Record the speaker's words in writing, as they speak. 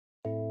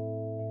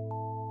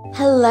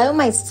Hello,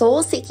 my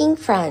soul-seeking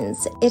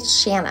friends. It's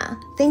Shanna.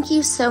 Thank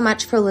you so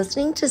much for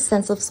listening to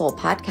Sense of Soul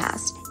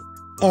podcast.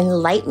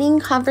 Enlightening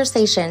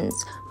conversations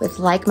with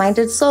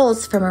like-minded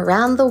souls from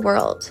around the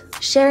world,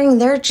 sharing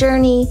their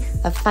journey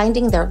of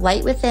finding their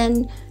light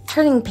within,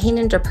 turning pain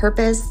into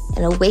purpose,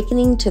 and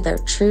awakening to their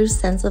true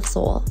sense of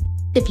soul.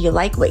 If you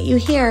like what you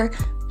hear,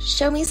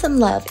 show me some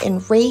love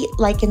and rate,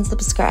 like, and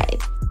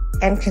subscribe.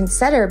 And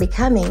consider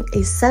becoming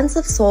a Sense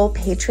of Soul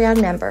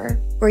Patreon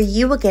member, where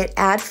you will get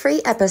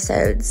ad-free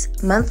episodes,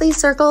 monthly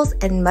circles,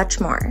 and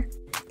much more.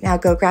 Now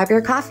go grab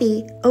your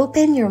coffee,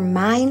 open your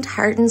mind,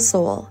 heart, and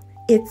soul.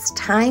 It's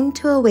time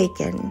to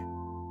awaken.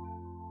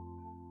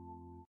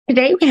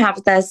 Today we have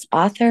with us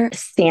author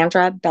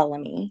Sandra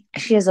Bellamy.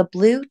 She is a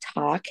Blue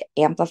Talk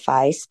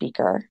Amplify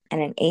speaker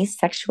and an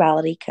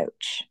asexuality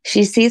coach.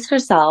 She sees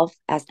herself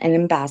as an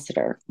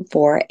ambassador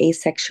for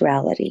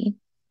asexuality,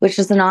 which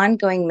is an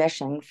ongoing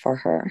mission for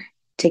her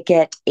to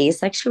get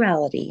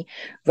asexuality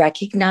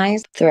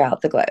recognized throughout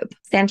the globe.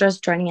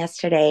 Sandra's joining us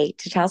today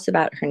to tell us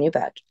about her new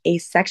book,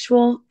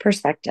 Asexual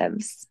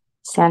Perspectives.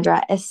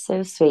 Sandra is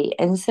so sweet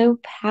and so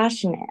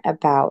passionate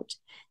about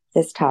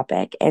this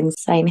topic, and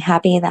so I'm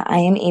happy that I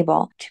am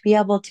able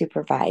to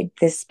provide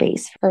this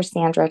space for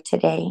Sandra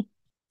today.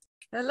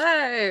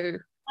 Hello.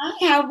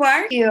 Hi, how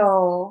are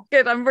you?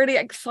 Good. I'm really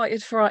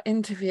excited for our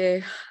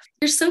interview.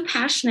 You're so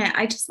passionate.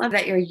 I just love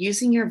that you're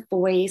using your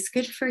voice.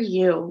 Good for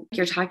you.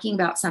 You're talking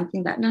about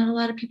something that not a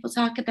lot of people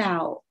talk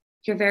about.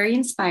 You're very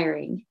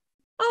inspiring.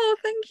 Oh,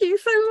 thank you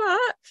so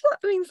much.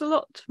 That means a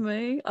lot to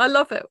me. I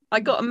love it. I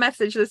got a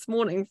message this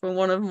morning from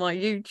one of my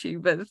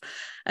YouTubers,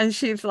 and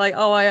she's like,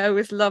 "Oh, I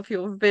always love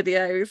your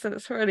videos." And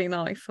it's really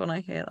nice when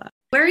I hear that.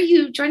 Where are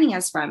you joining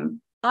us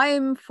from?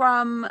 I'm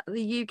from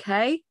the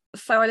UK.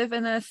 So I live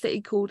in a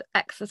city called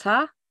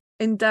Exeter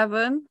in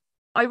Devon.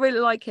 I really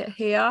like it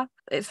here.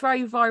 It's a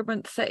very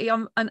vibrant city.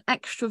 I'm an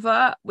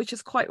extrovert, which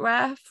is quite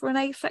rare for an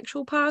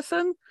asexual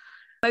person.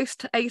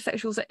 Most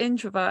asexuals are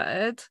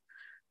introverted,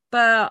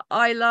 but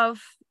I love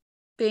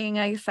being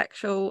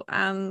asexual,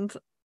 and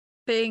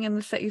being in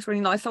the city is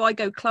really nice. So I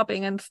go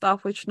clubbing and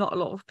stuff, which not a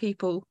lot of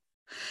people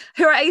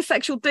who are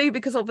asexual do,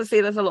 because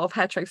obviously there's a lot of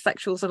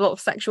heterosexuals, a lot of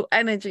sexual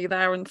energy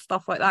there and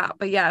stuff like that.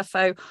 But yeah,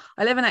 so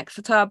I live in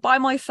Exeter by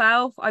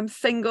myself. I'm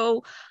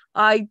single.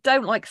 I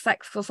don't like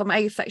sex because I'm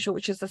asexual,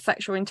 which is a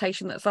sexual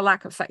orientation that's a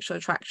lack of sexual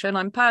attraction.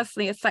 I'm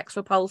personally a sex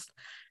repulsed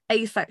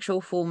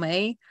asexual for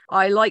me.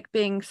 I like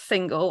being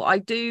single. I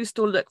do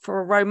still look for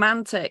a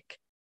romantic,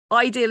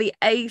 ideally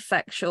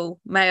asexual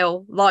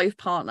male life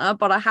partner,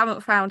 but I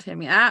haven't found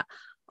him yet.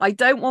 I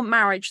don't want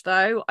marriage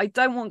though. I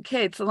don't want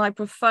kids, and I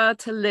prefer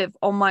to live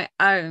on my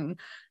own,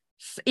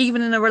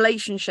 even in a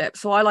relationship.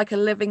 So I like a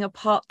living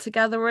apart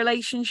together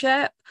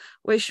relationship,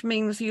 which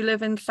means you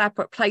live in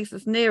separate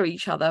places near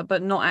each other,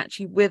 but not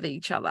actually with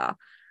each other.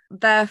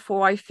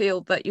 Therefore, I feel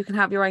that you can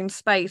have your own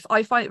space.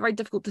 I find it very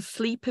difficult to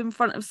sleep in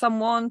front of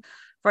someone,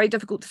 very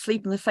difficult to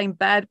sleep in the same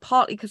bed,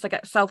 partly because I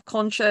get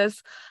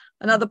self-conscious.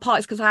 Another part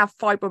is because I have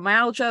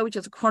fibromyalgia, which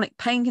is a chronic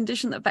pain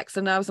condition that affects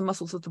the nerves and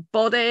muscles of the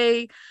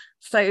body.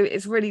 So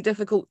it's really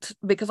difficult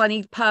because I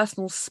need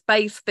personal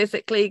space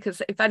physically,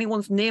 because if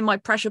anyone's near my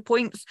pressure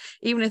points,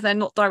 even if they're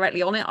not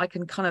directly on it, I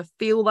can kind of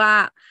feel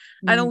that.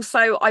 And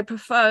also I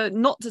prefer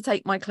not to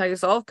take my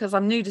clothes off because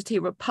I'm nudity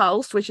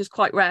repulsed, which is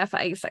quite rare for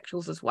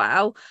asexuals as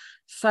well.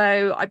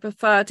 So I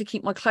prefer to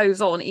keep my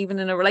clothes on, even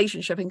in a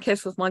relationship, and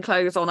kiss with my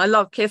clothes on. I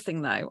love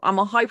kissing though. I'm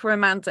a hyper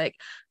romantic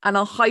and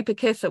a hyper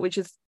kisser, which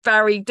is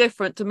very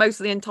different to most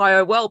of the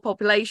entire world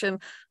population,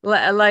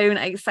 let alone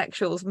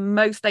asexuals.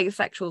 Most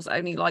asexuals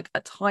only like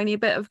a tiny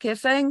bit of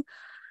kissing.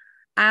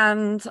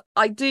 And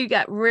I do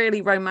get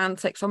really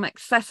romantic, so I'm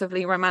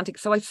excessively romantic.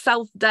 So I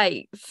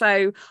self-date.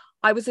 So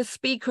I was a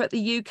speaker at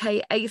the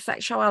UK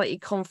Asexuality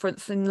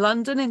Conference in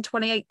London in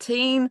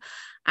 2018,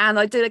 and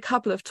I did a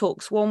couple of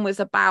talks. One was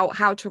about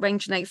how to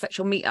arrange an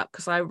asexual meetup,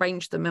 because I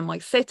arranged them in my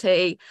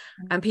city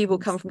and people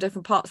come from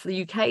different parts of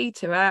the UK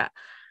to it.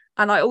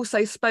 And I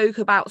also spoke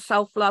about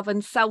self-love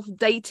and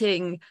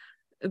self-dating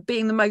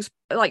being the most,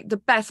 like, the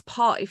best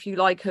part, if you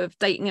like, of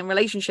dating and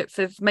relationships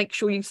is make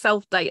sure you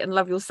self-date and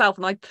love yourself.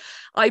 And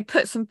I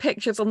put some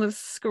pictures on the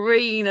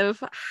screen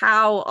of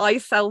how I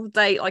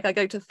self-date. Like, I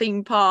go to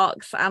theme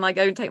parks and I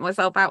go and take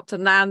myself out to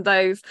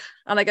Nando's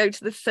and I go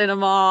to the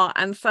cinema.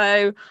 And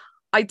so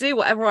I do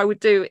whatever I would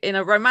do in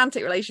a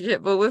romantic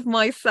relationship, but with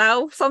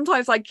myself.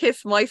 Sometimes I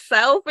kiss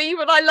myself,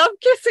 even. I love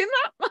kissing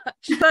that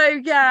much. So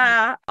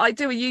yeah, I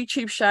do a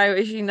YouTube show,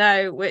 as you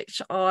know,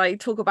 which I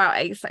talk about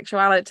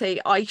asexuality.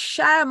 I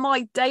share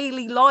my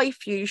daily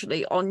life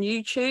usually on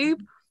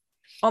YouTube,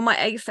 on my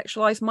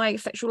Asexual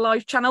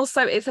Life channel.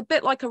 So it's a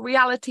bit like a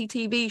reality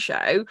TV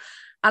show.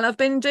 And I've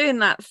been doing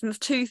that since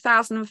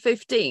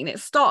 2015. It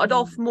started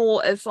off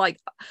more as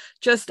like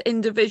just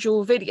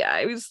individual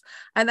videos.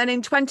 And then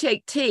in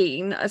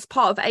 2018, as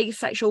part of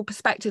Asexual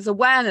Perspectives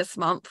Awareness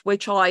Month,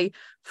 which I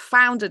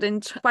founded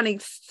in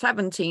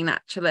 2017,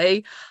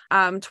 actually,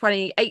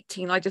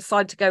 2018, I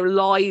decided to go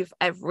live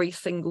every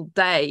single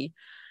day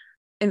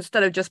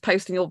instead of just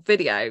posting your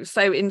videos.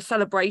 So in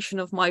celebration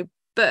of my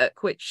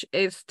book, which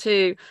is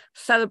to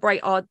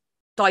celebrate our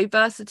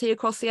diversity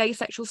across the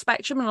asexual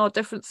spectrum and our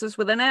differences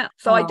within it.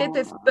 So I did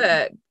this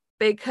book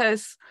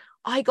because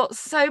I got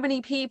so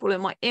many people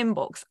in my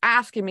inbox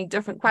asking me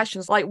different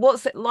questions, like,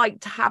 what's it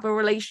like to have a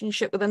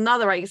relationship with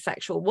another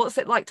asexual? What's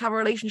it like to have a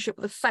relationship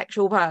with a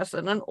sexual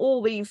person? And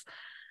all these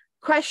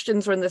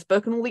questions are in this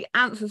book, and all the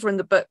answers are in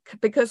the book,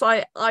 because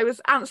I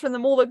was answering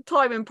them all the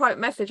time in private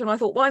message. And I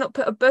thought, why not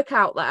put a book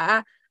out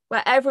there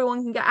where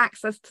everyone can get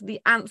access to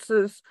the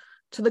answers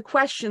to the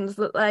questions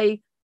that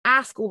they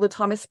ask all the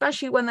time,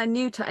 especially when they're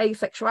new to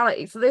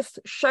asexuality. So this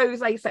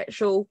shows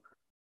asexual,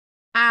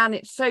 and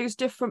it shows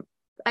different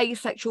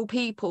asexual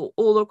people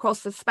all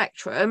across the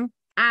spectrum.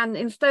 And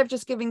instead of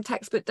just giving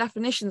textbook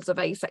definitions of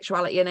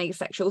asexuality and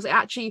asexuals, it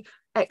actually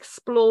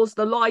explores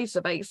the lives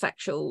of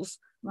asexuals.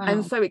 Wow.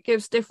 And so it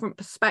gives different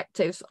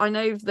perspectives. I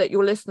know that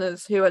your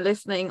listeners who are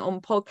listening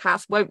on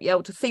podcasts won't be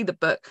able to see the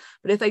book,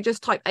 but if they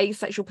just type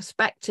asexual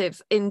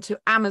perspectives into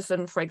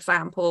Amazon, for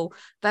example,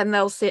 then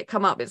they'll see it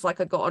come up. It's like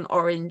I got an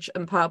orange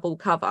and purple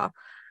cover.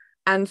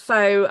 And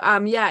so,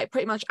 it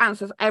pretty much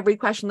answers every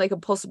question they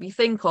could possibly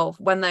think of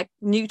when they're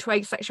new to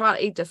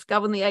asexuality,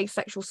 discovering the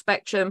asexual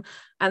spectrum.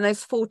 And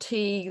there's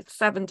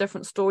 47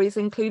 different stories,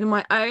 including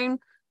my own,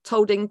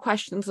 told in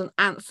questions and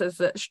answers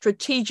that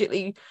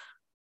strategically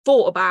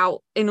thought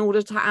about in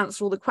order to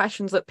answer all the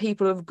questions that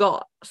people have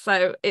got.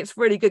 So it's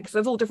really good because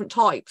there's all different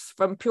types,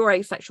 from pure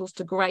asexuals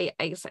to grey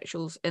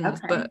asexuals in this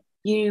book.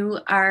 You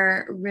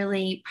are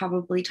really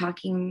probably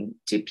talking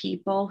to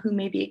people who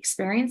may be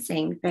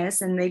experiencing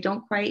this and they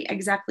don't quite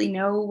exactly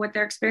know what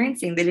they're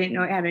experiencing. They didn't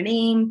know it had a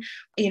name.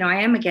 You know,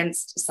 I am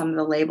against some of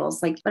the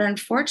labels, but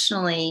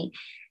unfortunately,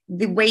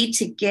 the way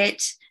to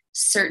get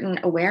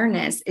certain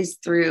awareness is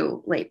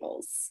through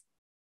labels.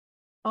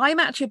 I'm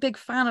actually a big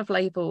fan of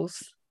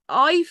labels.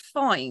 I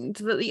find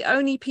that the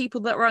only people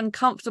that are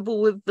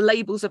uncomfortable with the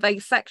labels of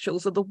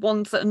asexuals are the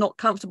ones that are not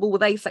comfortable with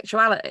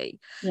asexuality.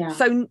 Yeah.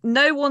 So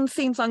no one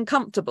seems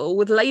uncomfortable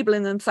with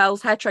labeling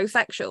themselves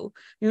heterosexual.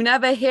 You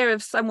never hear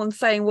of someone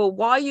saying, well,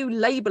 why are you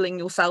labeling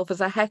yourself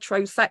as a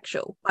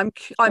heterosexual?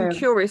 I'm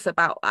curious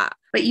about that.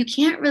 But you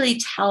can't really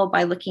tell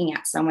by looking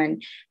at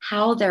someone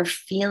how they're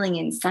feeling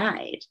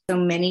inside. So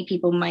many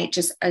people might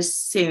just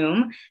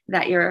assume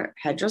that you're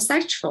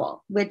heterosexual,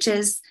 which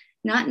is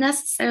not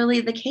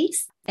necessarily the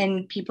case.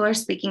 And people are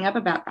speaking up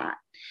about that.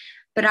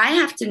 But I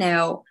have to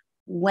know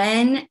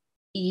when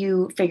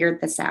you figured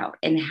this out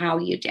and how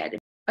you did.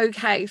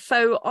 Okay,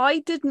 so I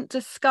didn't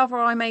discover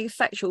I'm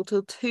asexual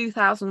till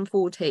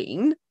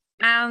 2014.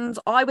 And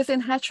I was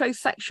in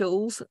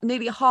heterosexuals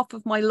nearly half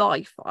of my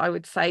life, I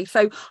would say.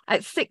 So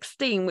at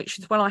 16, which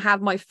is when I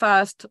had my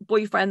first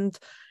boyfriend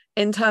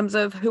in terms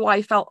of who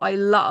I felt I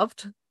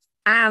loved,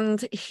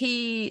 and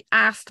he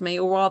asked me,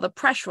 or rather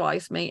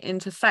pressurized me,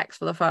 into sex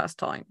for the first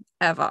time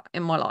ever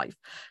in my life.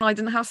 I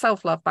didn't have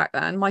self-love back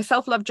then. My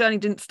self-love journey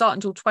didn't start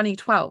until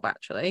 2012,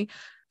 actually.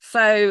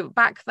 So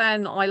back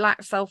then I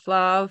lacked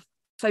self-love.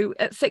 So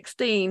at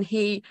 16,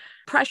 he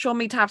pressured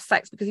me to have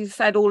sex because he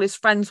said all his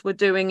friends were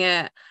doing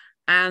it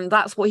and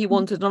that's what he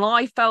wanted. And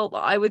I felt that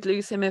I would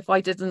lose him if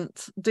I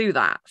didn't do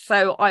that.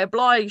 So I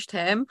obliged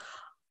him,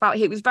 but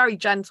he was very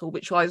gentle,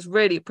 which I was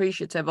really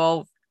appreciative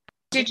of.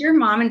 Did your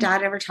mom and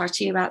dad ever talk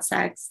to you about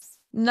sex?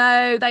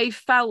 No, they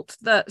felt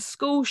that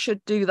school should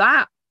do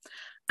that.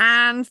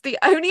 And the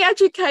only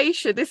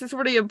education, this is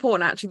really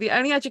important actually, the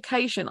only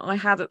education I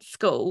had at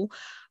school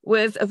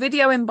was a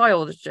video in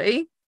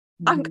biology.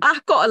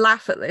 I've got to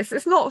laugh at this.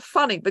 It's not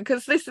funny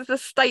because this is the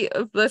state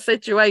of the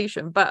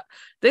situation, but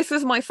this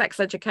was my sex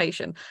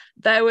education.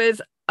 There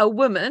was a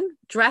woman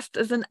dressed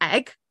as an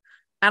egg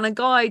and a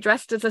guy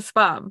dressed as a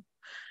sperm.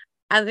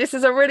 And this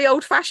is a really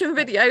old-fashioned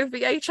video,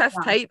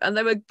 VHS tape, and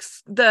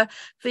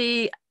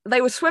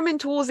they were swimming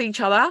towards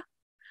each other,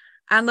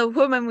 and the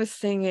woman was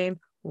singing,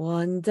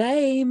 "One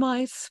day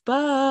my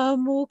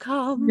sperm will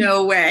come."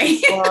 No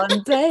way.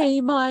 "One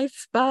day my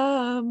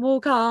sperm will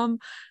come."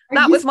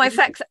 That was my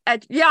sex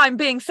ed. Yeah, I'm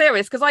being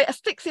serious because it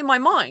sticks in my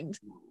mind.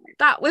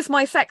 That was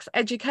my sex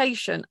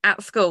education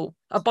at school,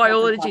 a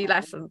biology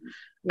lesson.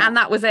 Yeah. And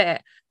that was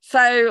it.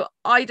 So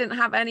I didn't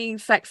have any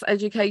sex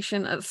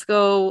education at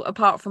school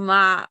apart from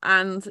that.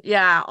 And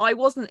yeah, I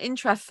wasn't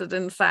interested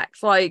in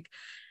sex. Like,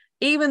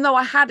 even though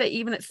I had it,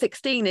 even at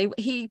 16,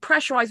 he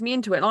pressurized me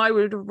into it and I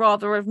would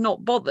rather have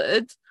not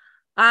bothered.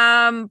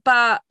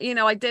 But you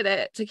know, I did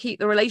it to keep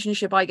the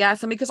relationship, I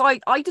guess. And because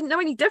I didn't know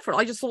any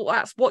different, I just thought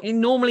that's what you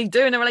normally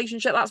do in a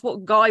relationship. That's what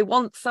a guy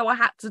wants. So I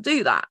had to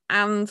do that.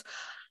 And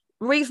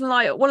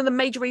one of the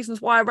major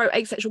reasons why I wrote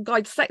Asexual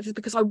Guide to Sex is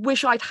because I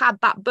wish I'd had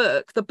that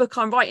book, the book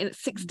I'm writing at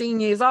 16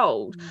 years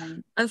old.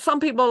 Mm-hmm. And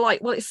some people are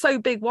like, well, it's so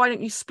big, why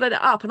don't you split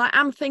it up? And I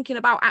am thinking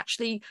about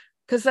actually,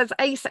 because there's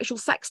asexual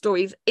sex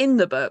stories in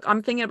the book,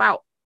 I'm thinking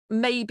about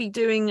maybe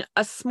doing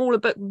a smaller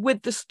book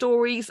with the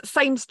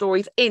same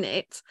stories in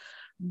it.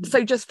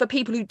 So just for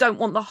people who don't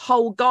want the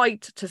whole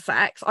guide to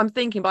sex, I'm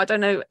thinking, but I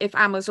don't know if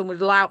Amazon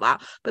would allow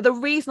that. But the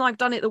reason I've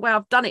done it the way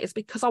I've done it is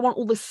because I want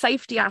all the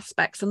safety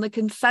aspects and the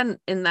consent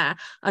in there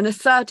and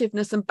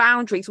assertiveness and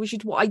boundaries, which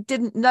is what I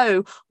didn't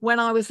know when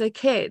I was a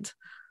kid.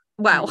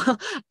 Well,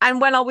 and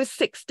when I was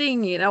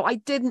 16, I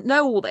didn't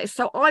know all this.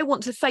 So I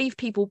want to save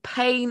people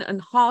pain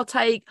and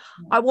heartache.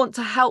 I want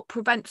to help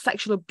prevent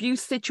sexual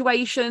abuse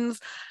situations.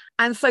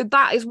 And so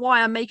that is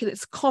why I'm making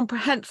this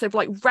comprehensive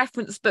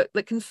reference book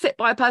that can sit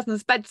by a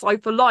person's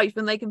bedside for life,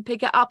 and they can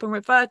pick it up and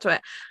refer to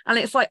it. And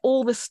it's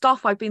all the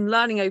stuff I've been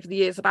learning over the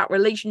years about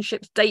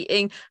relationships,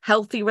 dating,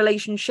 healthy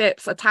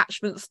relationships,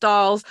 attachment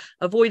styles,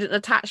 avoidant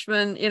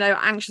attachment,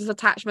 anxious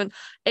attachment.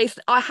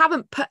 I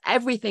haven't put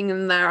everything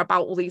in there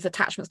about all these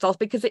attachment styles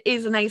because it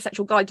is an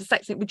asexual guide to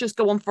sex. It would just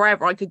go on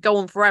forever. I could go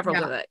on forever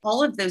with it.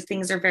 All of those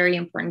things are very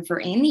important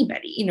for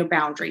anybody,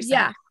 boundaries.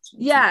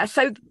 Yeah.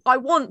 So I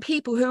want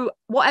people who,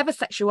 whatever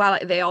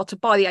sexuality they are, to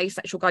buy the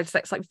Asexual Guide to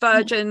Sex, like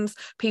virgins,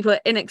 people who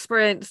are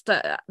inexperienced,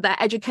 their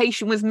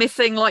education was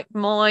missing like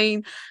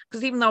mine,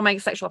 because even though I'm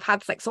asexual, I've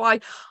had sex. So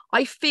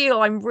I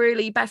feel I'm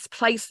really best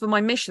placed for my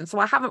mission. So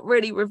I haven't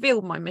really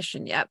revealed my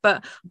mission yet,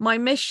 but my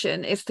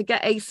mission is to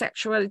get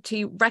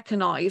asexuality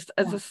recognized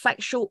as a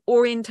sexual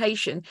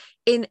orientation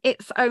in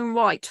its own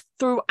right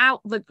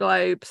throughout the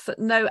globe, so that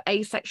no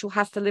asexual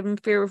has to live in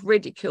fear of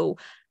ridicule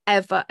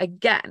ever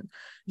again.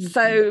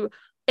 So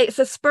it's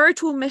a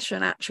spiritual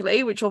mission,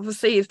 actually, which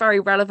obviously is very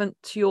relevant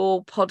to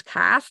your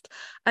podcast.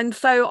 And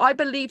so I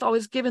believe I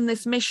was given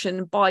this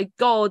mission by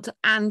God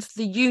and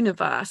the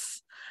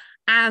universe,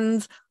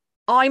 and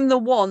I'm the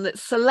one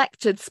that's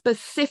selected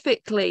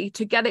specifically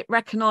to get it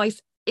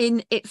recognized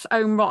in its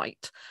own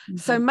right.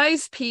 So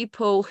most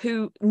people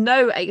who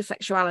know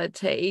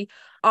asexuality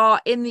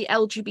are in the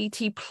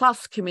LGBT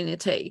plus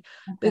community,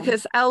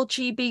 because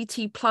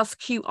LGBT plus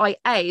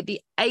QIA, the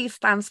A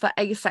stands for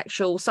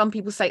asexual. Some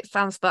people say it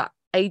stands for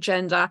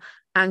agender,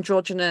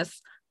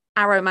 androgynous,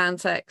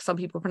 aromantic. Some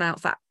people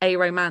pronounce that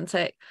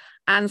aromantic,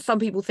 and some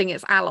people think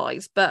it's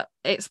allies, but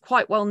it's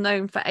quite well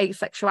known for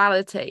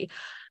asexuality.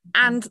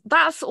 And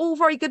that's all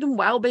very good and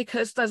well,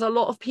 because there's a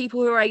lot of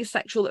people who are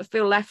asexual that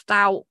feel left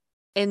out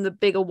in the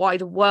bigger,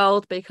 wider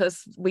world,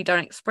 because we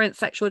don't experience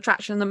sexual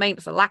attraction in the main.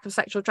 It's a lack of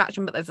sexual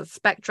attraction, but there's a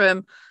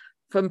spectrum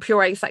from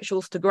pure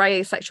asexuals to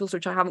grey asexuals,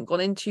 which I haven't gone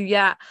into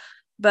yet.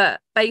 But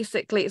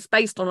basically, it's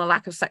based on a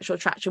lack of sexual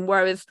attraction,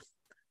 whereas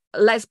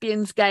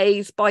lesbians,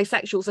 gays,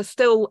 bisexuals are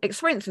still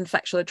experiencing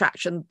sexual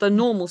attraction, the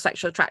normal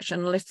sexual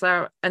attraction, unless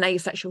they're an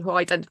asexual who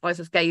identifies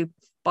as gay,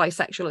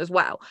 bisexual as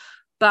well.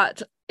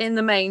 But in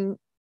the main,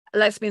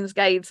 lesbians,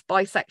 gays,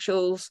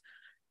 bisexuals,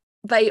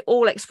 they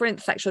all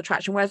experience sexual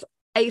attraction, whereas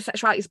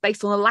asexuality is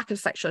based on a lack of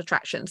sexual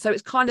attraction. So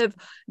it's kind of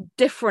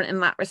different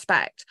in that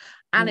respect.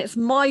 And it's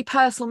my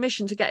personal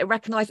mission to get it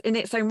recognized in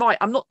its own right.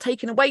 I'm not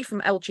taking away from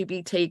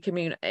LGBT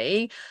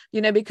community,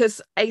 because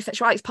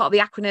asexuality is part of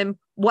the acronym,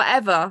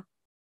 whatever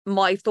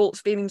my thoughts,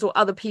 feelings, or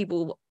other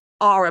people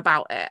are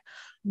about it.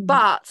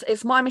 But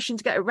it's my mission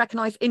to get it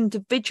recognized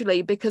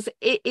individually, because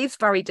it is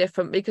very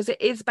different, because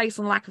it is based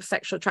on lack of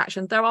sexual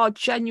attraction. There are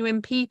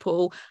genuine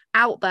people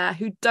out there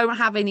who don't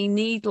have any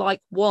need,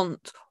 like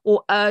want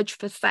or urge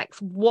for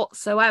sex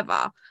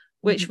whatsoever,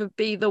 which would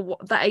be the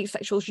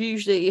asexuals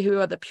usually, who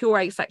are the pure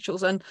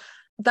asexuals. And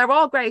there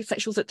are grey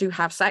asexuals that do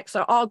have sex.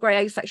 There are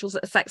grey asexuals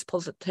that are sex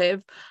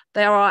positive.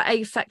 There are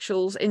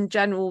asexuals in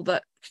general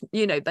that,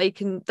 they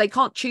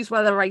can't choose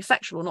whether they're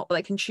asexual or not, but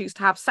they can choose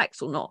to have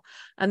sex or not.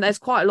 And there's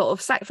quite a lot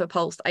of sex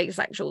repulsed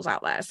asexuals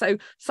out there. So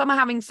some are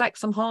having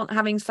sex, some aren't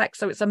having sex.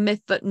 So it's a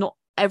myth that not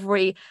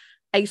every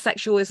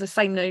asexual is the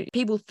same. No,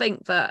 people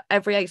think that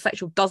every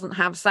asexual doesn't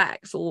have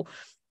sex, or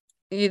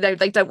they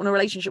don't want a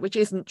relationship, which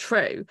isn't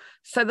true.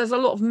 So there's a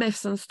lot of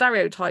myths and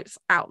stereotypes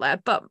out there.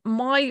 But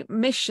my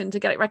mission to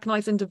get it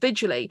recognized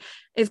individually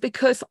is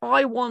because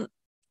I want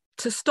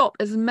to stop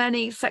as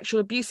many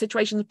sexual abuse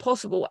situations as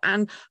possible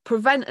and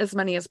prevent as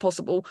many as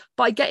possible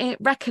by getting it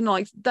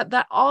recognized that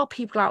there are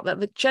people out there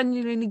that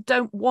genuinely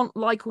don't want,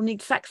 like, or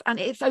need sex, and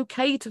it's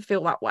okay to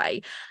feel that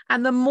way.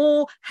 And the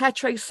more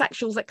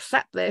heterosexuals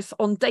accept this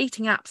on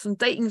dating apps and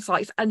dating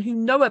sites, and who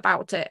know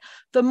about it,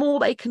 the more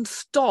they can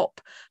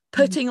stop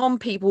putting on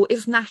people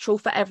is natural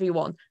for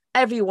everyone.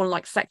 Everyone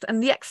likes sex,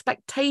 and the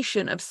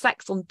expectation of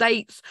sex on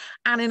dates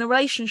and in a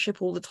relationship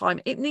all the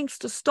time, it needs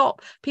to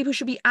stop. People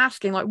should be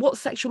asking, like, what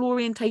sexual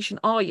orientation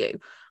are you?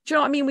 Do you know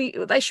what I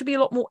mean? There should be a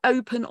lot more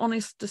open,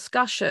 honest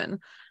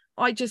discussion.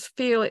 I just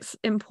feel it's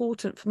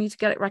important for me to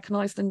get it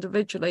recognized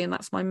individually, and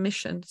that's my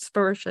mission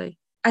spiritually.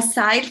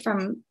 Aside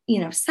from,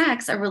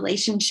 sex, a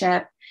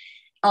relationship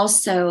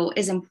also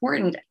is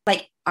important,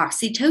 like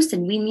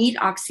oxytocin. We need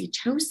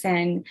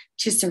oxytocin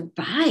to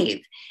survive.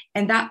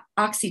 And that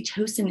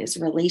oxytocin is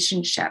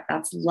relationship.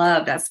 That's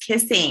love. That's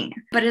kissing.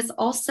 But it's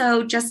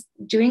also just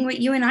doing what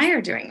you and I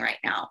are doing right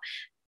now,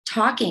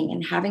 talking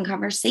and having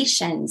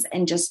conversations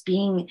and just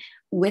being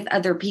with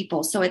other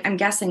people. So I'm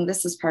guessing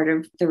this is part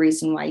of the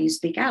reason why you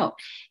speak out,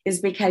 is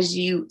because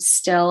you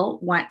still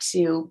want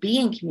to be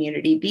in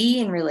community, be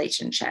in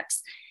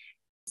relationships.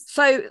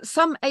 So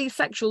some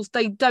asexuals,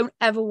 they don't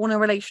ever want a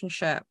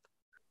relationship.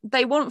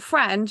 They want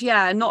friends,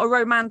 not a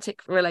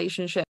romantic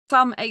relationship.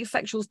 Some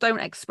asexuals don't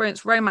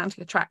experience romantic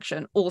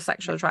attraction or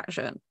sexual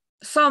attraction.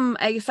 Some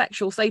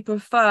asexuals, they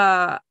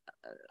prefer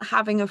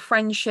having a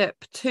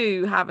friendship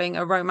to having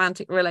a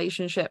romantic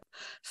relationship.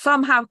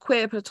 Some have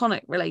queer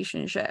platonic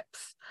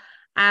relationships,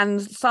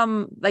 and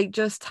some, they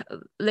just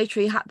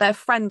literally their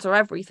friends are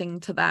everything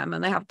to them,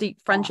 and they have deep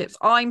friendships.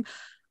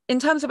 In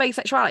terms of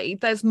asexuality,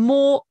 there's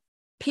more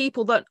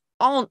people that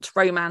aren't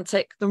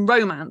romantic than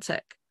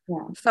romantic. Yeah.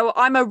 So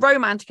I'm a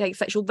romantic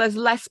asexual. There's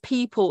less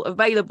people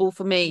available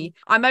for me.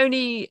 I'm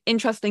only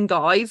interested in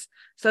guys.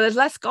 So there's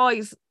less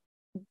guys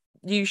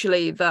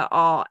usually that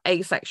are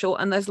asexual,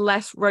 and there's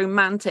less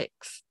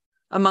romantics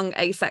among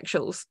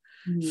asexuals.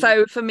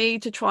 So for me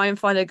to try and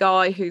find a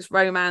guy who's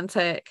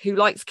romantic, who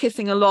likes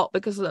kissing a lot,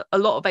 because a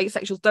lot of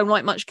asexuals don't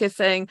like much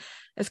kissing,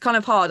 it's kind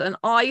of hard. And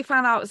I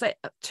found out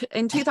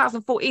in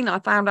 2014, I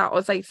found out I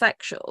was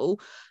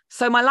asexual.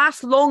 So my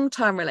last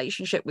long-term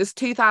relationship was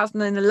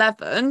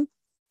 2011.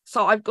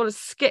 So I've got to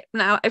skip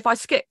now. If I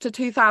skip to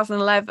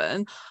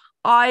 2011,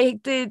 I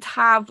did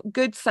have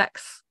good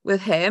sex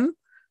with him.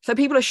 So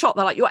people are shocked.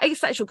 They're like, you're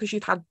asexual because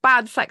you've had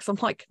bad sex. I'm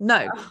like,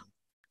 no.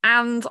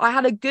 And I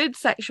had a good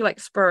sexual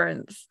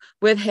experience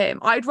with him.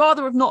 I'd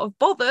rather not have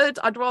bothered.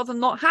 I'd rather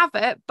not have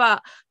it. And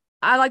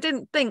I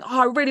didn't think,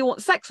 I really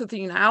want sex with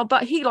you now.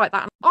 But he liked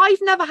that. I've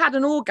never had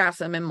an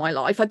orgasm in my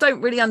life. I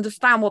don't really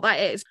understand what that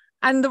is.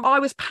 And I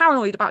was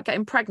paranoid about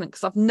getting pregnant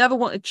because I've never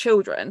wanted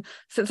children.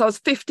 Since I was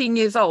 15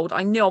 years old,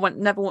 I knew I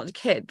never wanted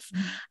kids.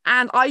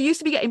 And I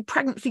used to be getting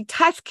pregnancy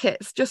test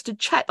kits just to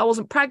check I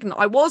wasn't pregnant.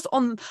 I was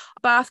on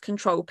a birth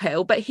control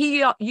pill, but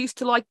he used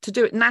to like to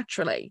do it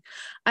naturally.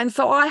 And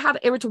so I had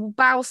irritable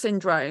bowel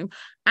syndrome.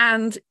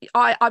 And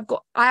I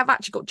have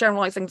actually got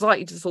generalized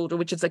anxiety disorder,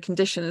 which is a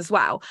condition as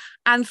well.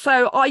 And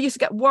so I used to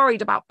get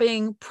worried about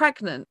being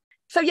pregnant.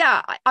 So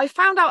yeah, I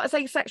found out as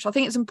asexual. I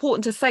think it's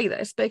important to say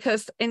this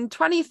because in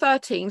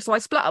 2013, so I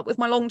split up with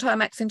my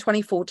long-term ex in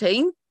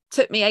 2014.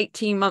 Took me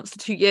 18 months to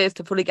 2 years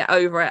to fully get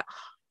over it.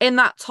 In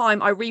that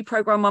time, I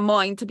reprogrammed my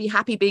mind to be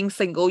happy being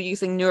single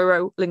using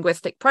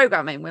neuro-linguistic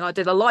programming when I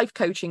did a life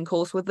coaching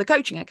course with the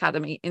Coaching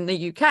Academy in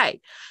the UK.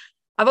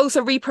 I've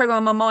also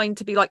reprogrammed my mind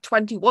to be like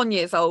 21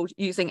 years old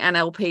using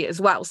NLP as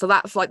well. So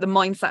that's like the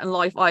mindset and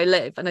life I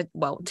live, and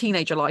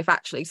teenager life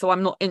actually. So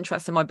I'm not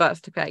interested in my birth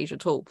certificate age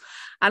at all.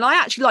 And I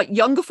actually like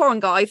younger foreign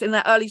guys in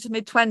their early to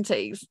mid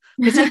 20s,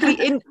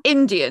 particularly in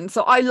Indian.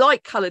 So I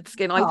like coloured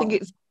skin. I think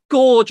it's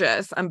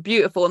gorgeous and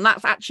beautiful. And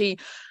that's actually,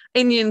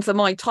 Indians are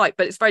my type,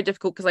 but it's very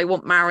difficult because they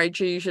want marriage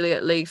usually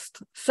at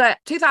least. So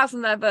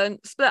 2011,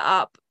 split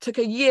up, took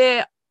a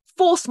year,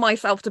 forced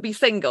myself to be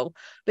single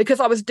because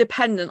I was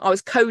dependent. I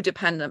was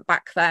codependent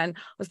back then.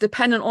 I was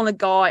dependent on a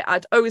guy.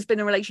 I'd always been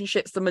in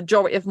relationships the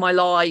majority of my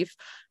life,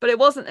 but it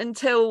wasn't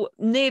until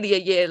nearly a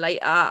year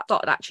later I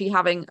started actually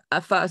having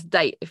a first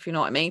date, if you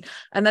know what I mean.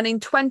 And then in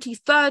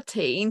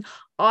 2013,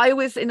 I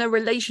was in a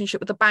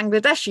relationship with a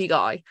Bangladeshi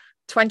guy,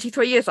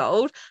 23 years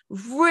old,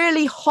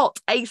 really hot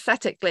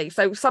aesthetically.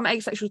 So some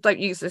asexuals don't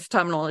use this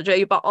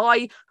terminology, but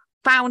I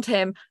found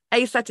him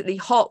aesthetically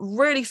hot,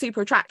 really super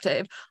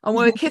attractive, and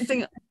we were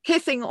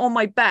kissing on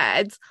my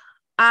bed.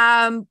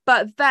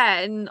 But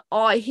then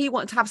he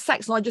wanted to have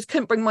sex, and I just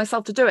couldn't bring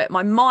myself to do it.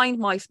 My mind,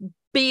 my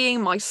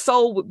being, my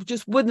soul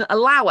just wouldn't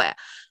allow it.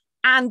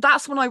 And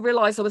that's when I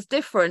realized I was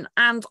different,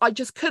 and I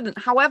just couldn't.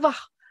 However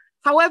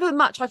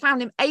much I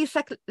found him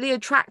asexually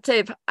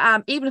attractive,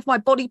 even if my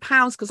body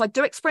pounds, because I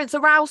do experience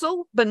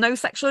arousal, but no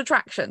sexual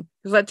attraction,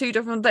 because they're two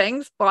different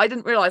things. But I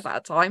didn't realize that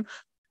at the time.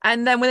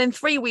 And then within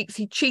 3 weeks,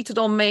 he cheated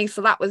on me.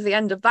 So that was the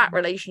end of that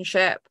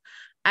relationship.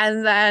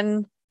 And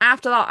then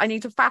after that, I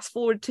need to fast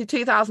forward to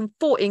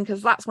 2014,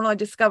 because that's when I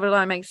discovered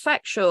I'm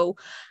asexual.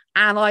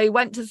 And I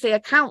went to see a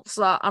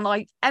counsellor,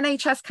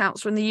 NHS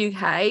counsellor in the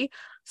UK,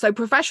 so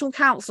professional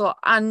counsellor.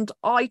 And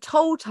I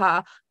told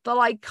her that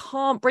I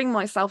can't bring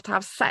myself to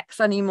have sex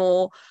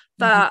anymore,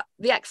 that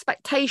the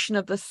expectation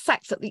of the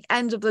sex at the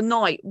end of the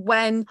night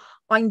when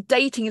I'm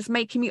dating is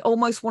making me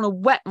almost want to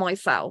wet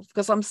myself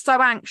because I'm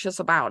so anxious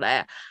about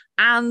it.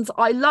 And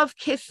I love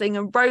kissing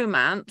and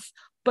romance,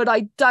 but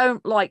I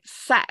don't like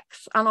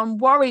sex. And I'm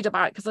worried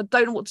about it because I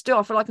don't know what to do.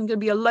 I feel like I'm going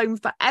to be alone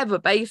forever,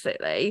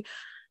 basically.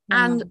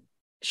 And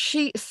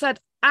she said,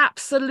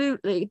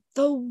 absolutely,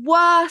 the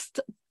worst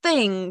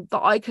thing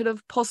that I could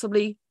have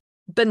possibly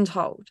been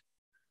told.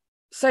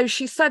 So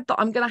she said that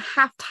I'm going to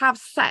have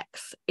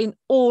sex in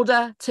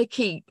order to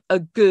keep a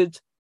good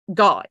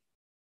guy.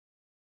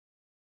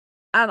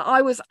 And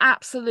I was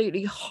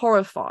absolutely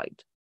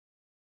horrified.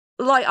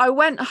 Like, I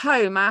went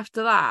home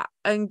after that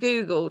and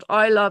Googled,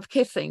 I love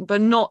kissing, but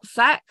not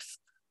sex.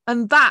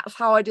 And that's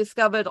how I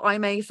discovered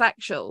I'm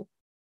asexual.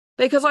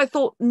 Because I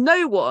thought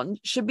no one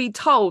should be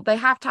told they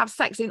have to have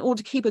sex in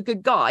order to keep a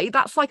good guy.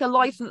 That's like a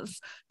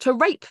license to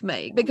rape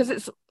me, because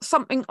it's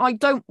something I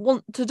don't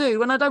want to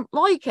do and I don't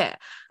like it.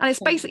 And it's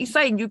basically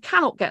saying you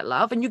cannot get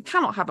love and you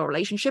cannot have a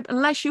relationship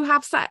unless you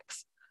have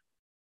sex.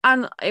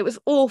 And it was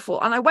awful.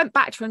 And I went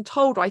back to her and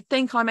told her I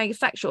think I'm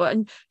asexual,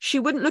 and she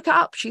wouldn't look it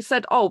up. She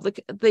said, oh,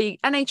 the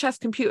NHS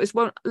computers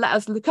won't let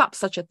us look up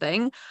such a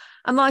thing.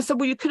 And I said,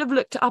 well, you could have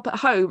looked it up at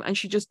home. And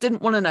she just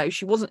didn't want to know.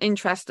 She wasn't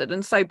interested.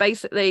 And so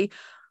basically,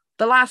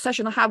 the last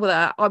session I had with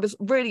her, I was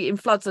really in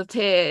floods of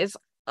tears.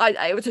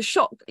 it was a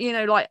shock,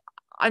 like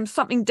I'm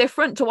something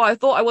different to what I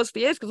thought I was for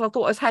years, because I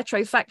thought I was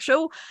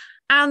heterosexual,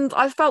 and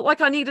I felt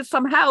like I needed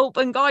some help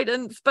and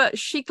guidance, but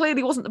she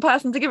clearly wasn't the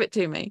person to give it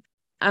to me.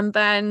 And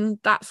then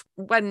that's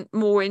went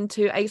more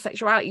into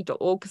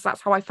asexuality.org, because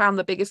that's how I found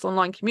the biggest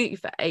online community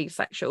for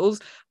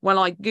asexuals when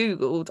I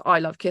Googled I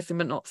love kissing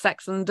but not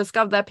sex, and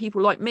discovered there are people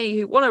like me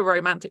who want a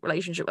romantic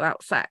relationship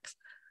without sex.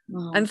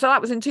 Wow. And so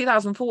that was in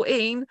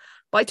 2014.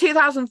 By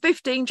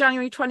 2015,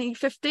 January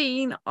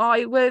 2015,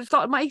 I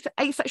started my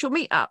asexual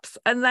meetups.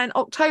 And then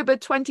October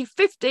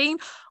 2015,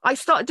 I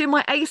started doing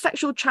my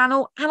asexual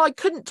channel, and I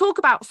couldn't talk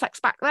about sex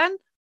back then.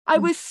 I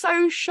was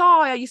so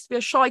shy. I used to be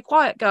a shy,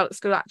 quiet girl at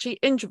school, actually,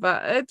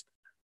 introverted.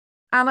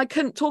 And I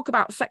couldn't talk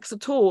about sex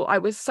at all. I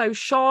was so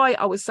shy.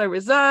 I was so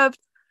reserved.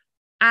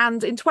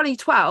 And in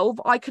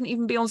 2012, I couldn't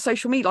even be on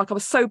social media. Like, I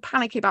was so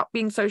panicky about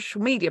being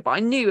social media. But I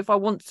knew if I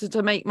wanted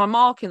to make my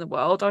mark in the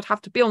world, I'd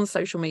have to be on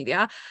social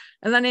media.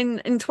 And then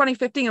in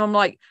 2015, I'm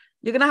like,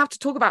 you're going to have to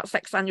talk about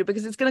sex, Daniel,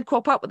 because it's going to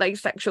crop up with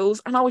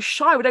asexuals. And I was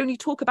shy. I would only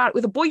talk about it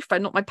with a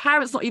boyfriend, not my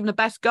parents, not even a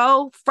best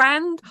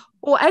girlfriend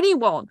or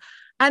anyone.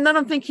 And then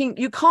I'm thinking,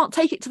 you can't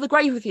take it to the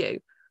grave with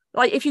you.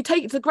 Like, if you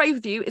take it to the grave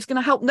with you, it's going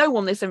to help no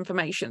one, this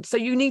information. So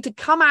you need to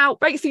come out,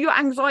 break through your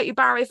anxiety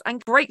barriers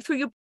and break through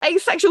your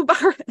asexual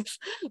barriers.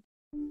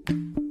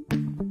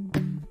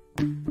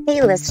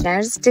 Hey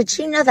listeners, did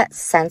you know that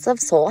Sense of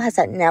Soul has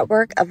a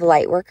network of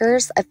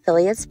Lightworkers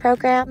affiliates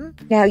program?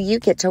 Now you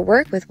get to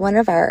work with one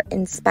of our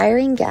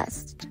inspiring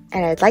guests.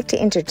 And I'd like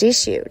to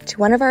introduce you to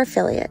one of our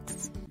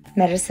affiliates.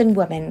 Medicine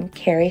woman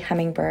Carrie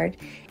Hummingbird.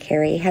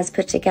 Carrie has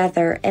put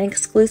together an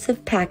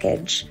exclusive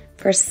package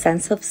for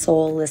Sense of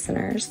Soul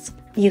listeners.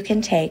 You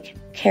can take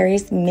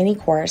Carrie's mini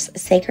course,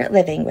 Sacred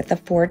Living with the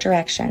 4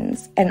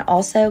 Directions, and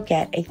also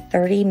get a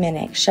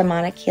 30-minute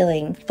shamanic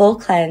healing full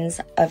cleanse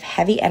of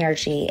heavy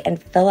energy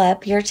and fill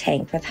up your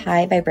tank with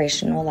high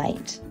vibrational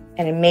light.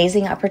 An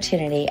amazing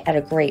opportunity at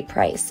a great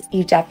price.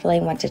 You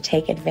definitely want to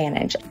take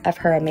advantage of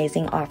her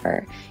amazing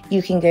offer.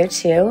 You can go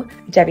to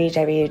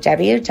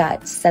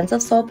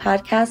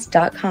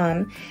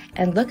www.senseofsoulpodcast.com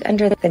and look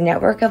under the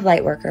network of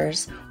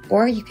Lightworkers,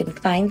 or you can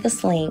find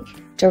this link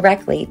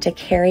directly to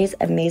Carrie's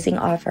amazing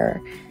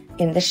offer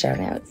in the show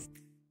notes.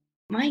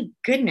 My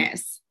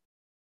goodness.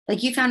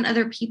 Like, you found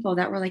other people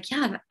that were like,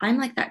 yeah, I'm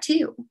like that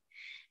too.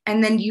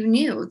 And then you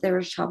knew there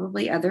was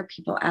probably other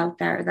people out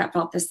there that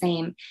felt the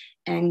same,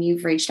 and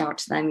you've reached out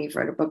to them. You've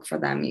wrote a book for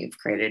them. You've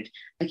created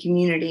a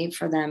community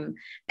for them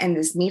and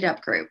this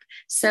meetup group.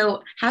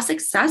 So how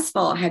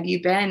successful have you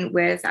been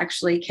with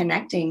actually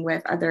connecting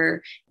with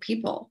other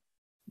people?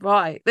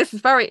 Right. This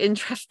is very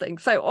interesting.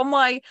 So on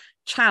my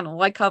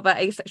channel, I cover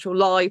asexual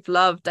life,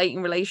 love,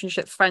 dating,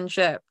 relationships,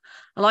 friendship.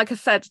 And like I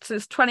said,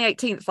 since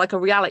 2018, it's like a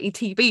reality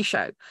TV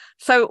show.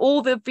 So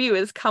all the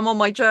viewers come on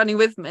my journey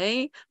with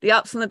me, the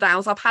ups and the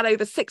downs. I've had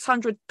over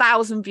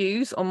 600,000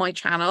 views on my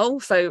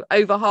channel, so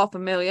over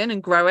 500,000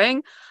 and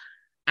growing.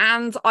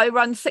 And I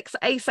run 6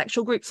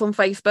 asexual groups on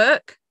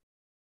Facebook,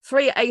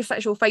 3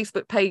 asexual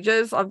Facebook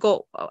pages. I've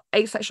got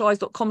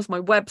asexualize.com is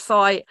my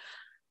website.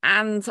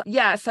 And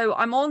yeah, so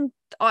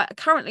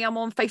currently I'm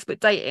on Facebook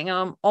dating, and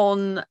I'm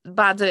on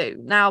Badoo.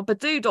 Now,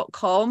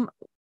 Badoo.com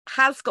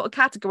has got a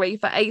category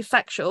for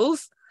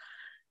asexuals.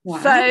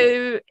 Wow.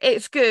 So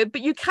it's good,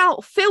 but you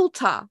cannot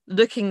filter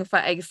looking for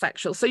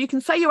asexual. So you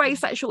can say you're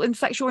asexual in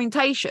sexual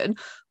orientation,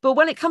 but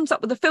when it comes up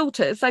with the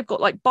filters, they've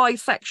got like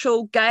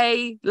bisexual,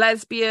 gay,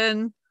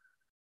 lesbian,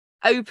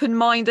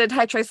 open-minded,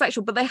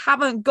 heterosexual, but they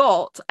haven't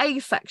got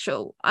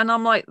asexual. And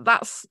I'm like,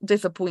 that's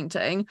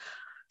disappointing.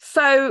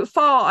 So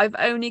far, I've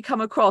only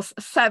come across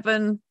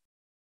 7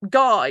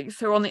 guys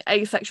who are on the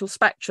asexual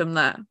spectrum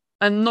there,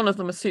 and none of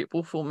them are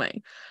suitable for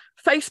me.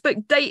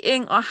 Facebook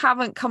dating, I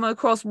haven't come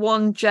across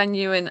one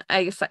genuine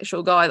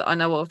asexual guy that I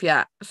know of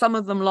yet. Some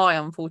of them lie,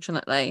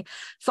 unfortunately.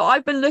 So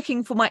I've been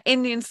looking for my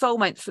Indian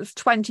soulmate since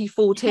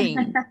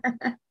 2014.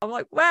 I'm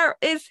like, where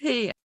is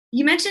he?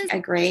 You mentioned a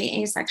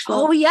gray asexual.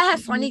 Oh,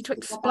 yes, I need to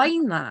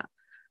explain that.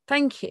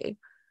 Thank you.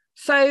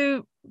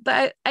 So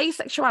the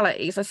asexuality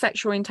is a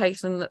sexual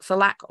orientation that's a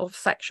lack of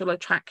sexual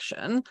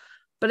attraction,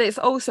 but it's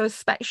also a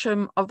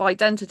spectrum of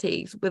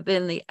identities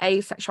within the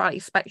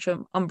asexuality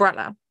spectrum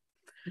umbrella.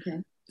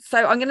 Okay.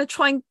 So I'm going to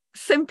try and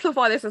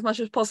simplify this as much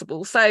as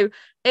possible. So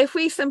if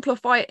we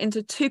simplify it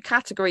into 2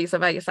 categories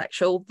of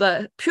asexual,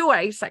 the pure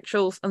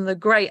asexuals and the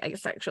grey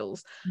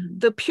asexuals,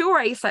 the pure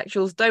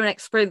asexuals don't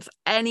experience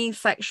any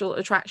sexual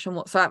attraction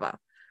whatsoever,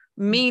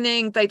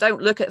 meaning they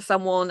don't look at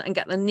someone and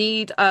get the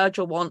need, urge,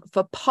 or want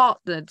for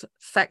partnered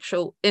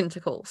sexual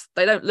intercourse.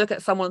 They don't look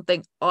at someone and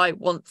think, I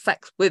want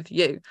sex with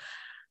you.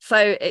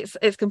 So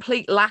it's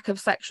complete lack of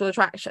sexual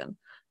attraction.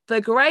 The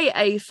grey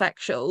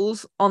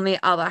asexuals, on the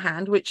other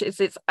hand, which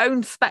is its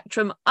own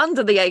spectrum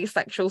under the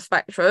asexual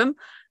spectrum,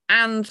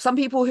 and some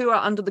people who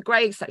are under the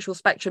grey asexual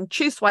spectrum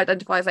choose to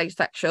identify as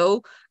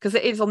asexual because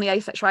it is on the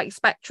asexuality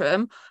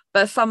spectrum,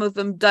 but some of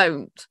them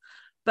don't.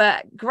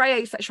 But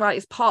grey asexuality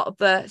is part of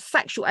the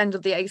sexual end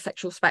of the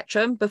asexual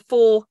spectrum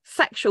before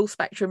sexual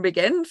spectrum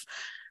begins.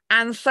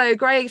 And so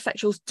grey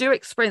asexuals do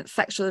experience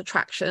sexual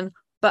attraction,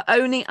 but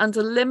only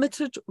under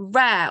limited,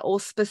 rare, or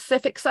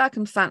specific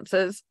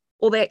circumstances,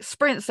 or they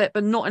experience it,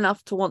 but not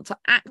enough to want to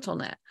act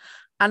on it.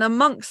 And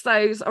amongst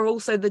those are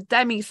also the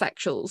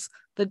demisexuals.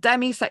 The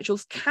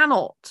demisexuals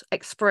cannot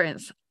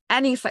experience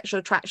any sexual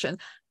attraction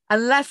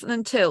unless and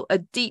until a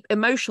deep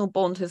emotional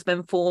bond has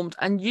been formed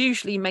and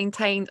usually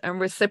maintained and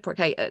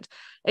reciprocated.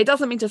 It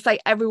doesn't mean to say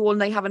everyone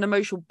they have an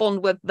emotional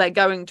bond with, they're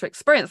going to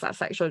experience that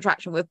sexual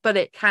attraction with, but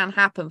it can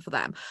happen for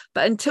them.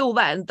 But until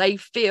then, they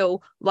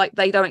feel like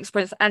they don't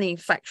experience any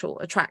sexual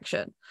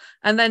attraction.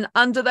 And then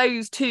under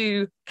those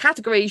two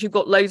categories, you've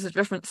got loads of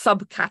different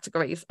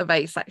subcategories of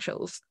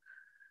asexuals.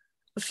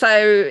 So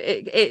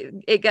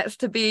it gets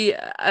to be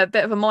a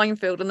bit of a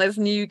minefield, and there's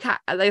new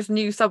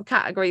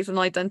subcategories and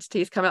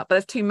identities coming up, but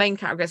there's two main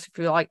categories, if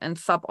you like, and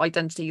sub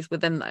identities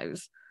within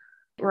those.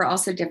 We're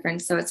also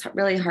different, so it's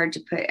really hard to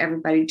put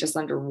everybody just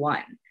under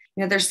one.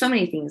 There's so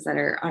many things that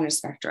are on a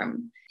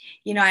spectrum.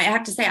 I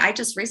have to say, I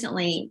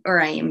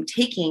am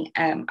taking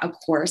a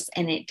course,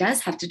 and it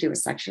does have to do with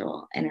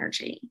sexual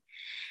energy,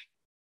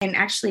 and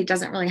actually it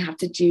doesn't really have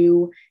to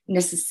do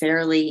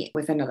necessarily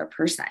with another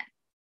person.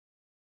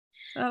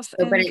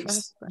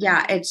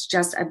 It's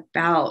just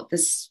about the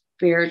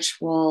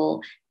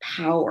spiritual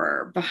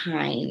power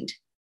behind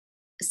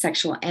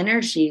sexual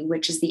energy,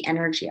 which is the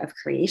energy of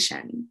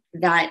creation,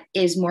 that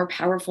is more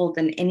powerful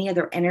than any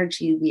other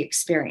energy we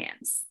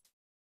experience.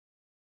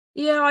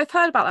 Yeah, I've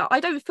heard about that. I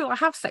don't feel I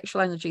have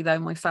sexual energy though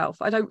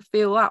myself. I don't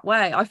feel that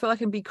way. I feel I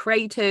can be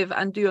creative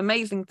and do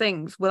amazing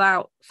things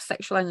without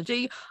sexual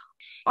energy.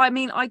 I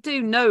mean, I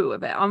do know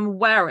of it, I'm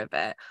aware of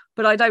it,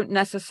 but I don't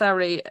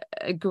necessarily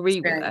agree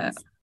with it.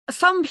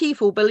 Some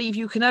people believe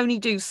you can only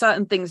do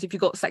certain things if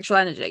you've got sexual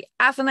energy.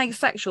 As an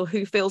asexual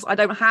who feels I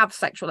don't have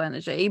sexual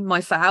energy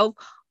myself,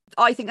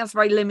 I think that's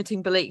very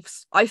limiting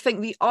beliefs. I think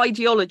the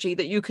ideology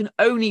that you can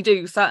only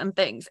do certain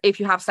things if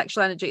you have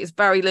sexual energy is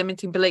very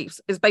limiting beliefs.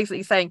 It's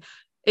basically saying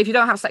if you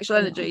don't have sexual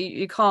energy,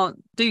 you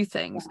can't do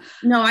things.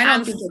 No, I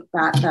don't think it's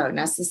that though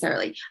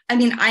necessarily. I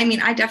mean,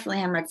 I definitely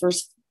had my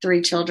first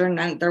 3 children,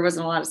 and there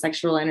wasn't a lot of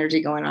sexual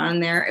energy going on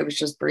there. It was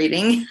just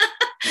breeding.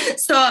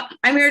 So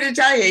I'm here to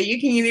tell you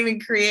can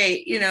even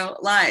create,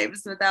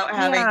 lives without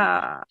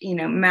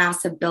having,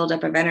 massive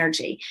buildup of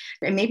energy.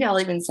 And maybe I'll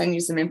even send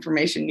you some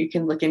information. You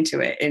can look into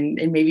it, and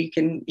maybe you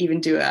can even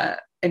do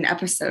an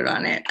episode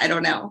on it. I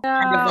don't know.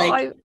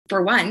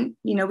 For one,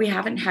 we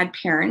haven't had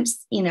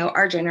parents,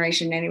 our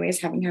generation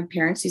anyways, haven't had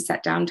parents who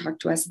sat down and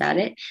talked to us about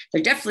it.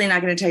 They're definitely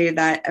not going to tell you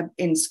that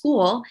in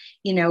school,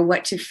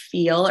 what to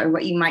feel or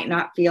what you might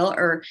not feel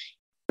or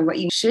what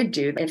you should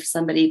do if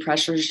somebody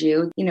pressures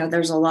you.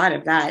 There's a lot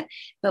of that.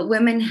 But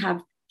women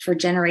have for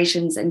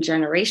generations and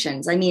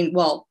generations. I mean,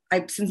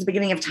 since the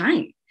beginning of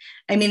time.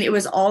 I mean, it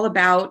was all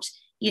about,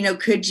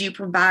 could you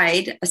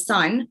provide a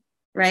son,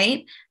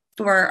 right,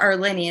 for our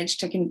lineage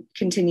to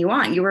continue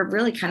on? You were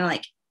really kind of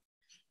like,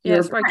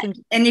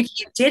 and if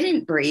you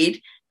didn't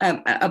breed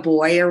a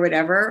boy or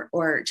whatever,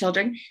 or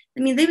children,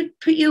 I mean, they would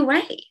put you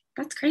away.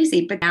 That's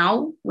crazy. But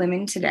now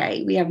women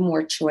today, we have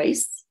more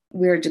choice.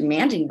 We're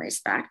demanding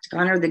respect.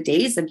 Gone are the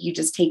days of you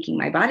just taking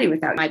my body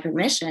without my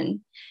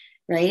permission,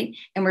 right?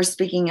 And we're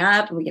speaking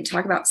up, and we can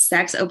talk about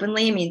sex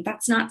openly. I mean,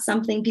 that's not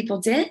something people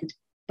did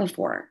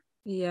before.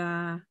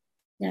 Yeah.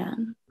 Yeah.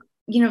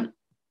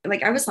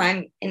 I was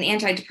on an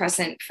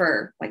antidepressant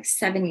for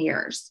 7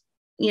 years,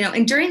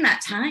 and during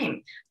that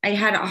time, I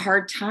had a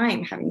hard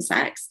time having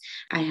sex.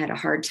 I had a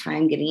hard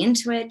time getting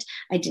into it.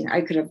 I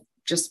could have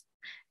just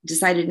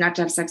decided not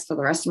to have sex for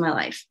the rest of my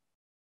life.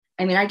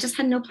 I mean, I just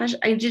had no pleasure.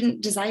 I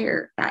didn't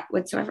desire that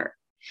whatsoever.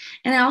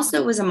 And I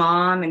also was a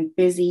mom and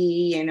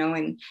busy,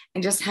 and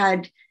just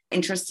had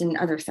interest in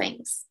other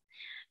things.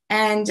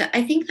 And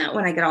I think that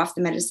when I got off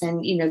the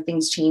medicine,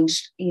 things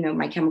changed,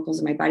 my chemicals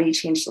in my body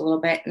changed a little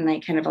bit, and I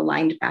kind of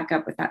aligned back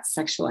up with that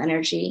sexual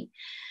energy.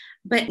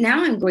 But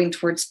now I'm going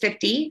towards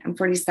 50, I'm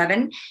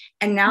 47.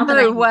 And now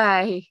no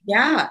way.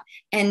 Yeah.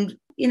 And,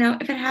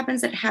 if it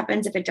happens, it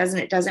happens. If it doesn't,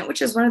 it doesn't,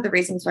 which is one of the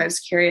reasons why I was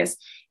curious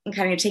and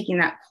kind of taking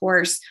that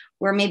course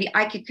where maybe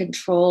I could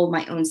control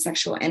my own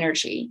sexual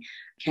energy,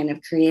 kind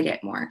of create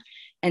it more.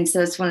 And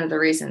so it's one of the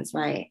reasons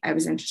why I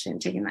was interested in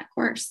taking that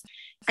course.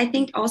 I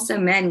think also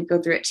men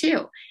go through it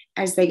too.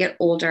 As they get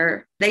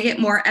older, they get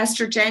more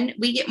estrogen,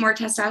 we get more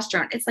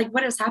testosterone. It's like,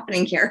 what is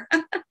happening here?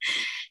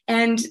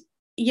 And,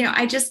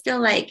 I just feel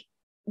like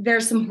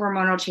there's some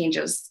hormonal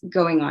changes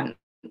going on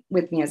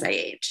with me as I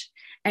age.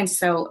 And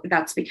so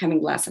that's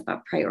becoming less of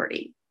a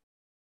priority.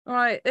 All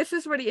right, this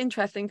is really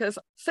interesting because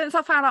since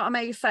I found out I'm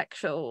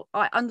asexual,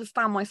 I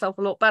understand myself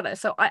a lot better.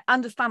 So I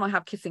understand I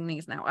have kissing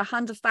needs now. I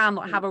understand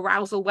that I have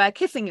arousal where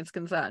kissing is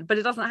concerned, but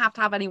it doesn't have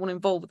to have anyone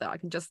involved with it. I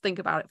can just think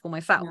about it for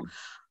myself. Yeah.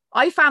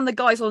 I found the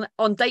guys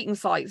on dating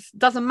sites,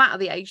 doesn't matter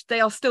the age,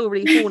 they are still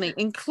really horny,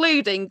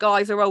 including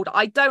guys who are older.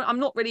 I'm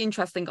not really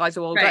interested in guys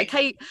who are older. Right.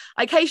 I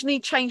occasionally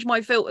change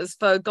my filters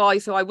for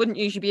guys who I wouldn't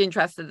usually be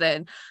interested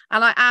in.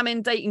 And I am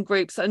in dating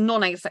groups and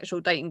non-asexual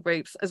dating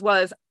groups, as well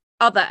as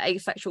other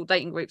asexual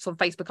dating groups on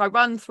Facebook. I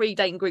run 3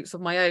 dating groups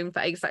of my own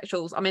for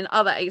asexuals. I'm in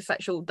other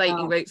asexual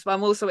dating groups, but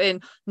I'm also in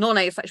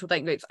non-asexual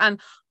dating groups.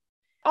 And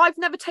I've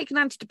never taken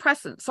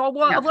antidepressants. So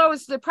although I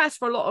was depressed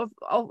for a lot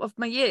of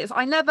my years,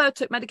 I never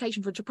took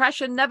medication for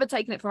depression, never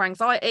taken it for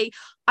anxiety.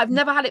 I've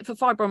never had it for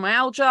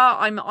fibromyalgia.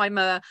 I'm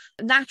a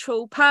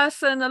natural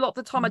person. A lot of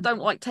the time I don't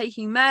like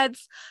taking meds.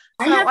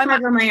 I have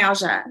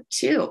fibromyalgia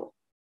too,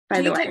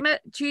 by the way.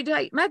 Do you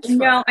take meds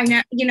No,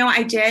 I know,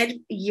 I did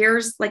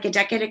years, like a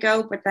decade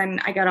ago, but then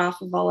I got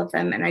off of all of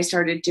them and I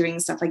started doing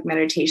stuff like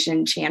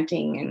meditation,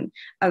 chanting, and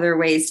other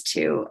ways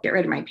to get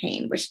rid of my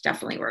pain, which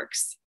definitely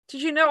works.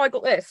 Did you know I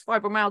got this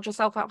Fibromyalgia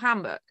Self-Help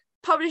Handbook?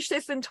 Published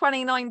this in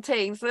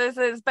 2019. So this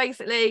is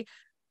basically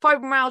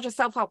Fibromyalgia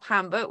Self-Help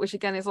Handbook, which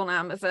again is on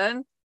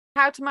Amazon.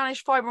 How to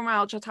manage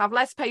fibromyalgia to have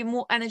less pain,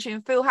 more energy,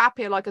 and feel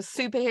happier like a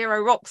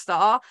superhero rock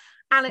star.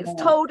 And it's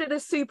told in a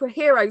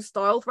superhero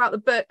style throughout the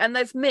book. And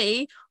there's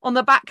me on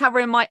the back cover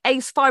in my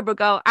Ace Fibro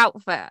Girl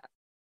outfit.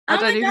 I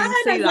don't know if you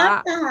can see that.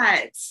 Love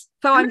that.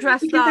 So I'm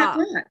dressed up.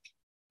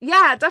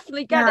 Yeah,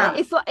 definitely get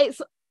it.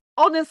 It's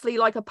honestly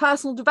like a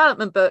personal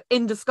development book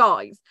in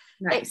disguise.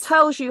 Nice. It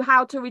tells you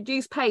how to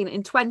reduce pain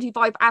in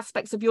 25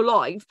 aspects of your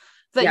life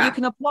that you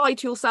can apply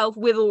to yourself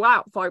with or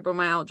without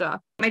fibromyalgia.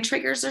 My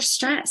triggers are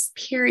stress,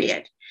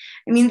 period.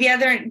 I mean, the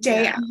other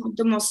day I had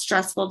the most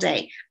stressful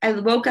day. I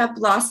woke up,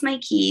 lost my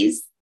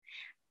keys,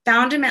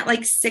 found them at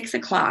like 6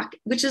 o'clock,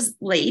 which is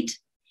late.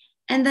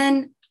 And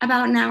then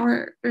about an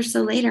hour or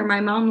so later,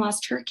 my mom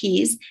lost her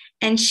keys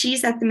and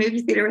she's at the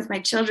movie theater with my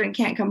children,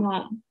 can't come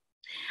home.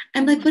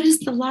 I'm like, what is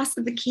the loss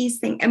of the keys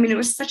thing? I mean, it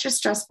was such a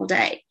stressful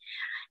day.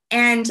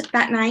 And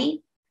that night,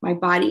 my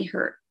body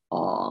hurt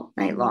all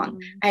night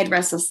long. I had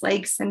restless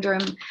leg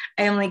syndrome.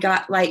 I only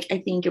got I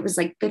think it was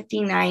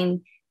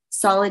 59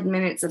 solid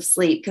minutes of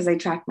sleep because I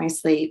tracked my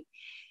sleep.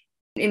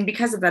 And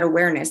because of that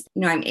awareness,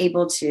 I'm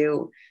able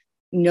to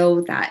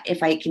know that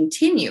if I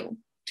continue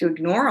to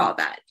ignore all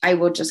that, I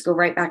will just go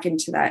right back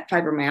into that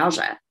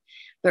fibromyalgia.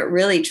 But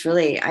really,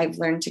 truly, I've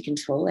learned to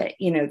control it,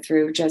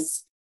 through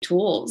just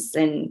tools.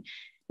 And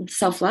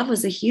self-love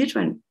was a huge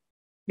one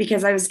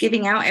because I was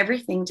giving out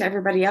everything to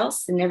everybody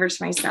else and never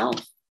to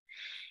myself.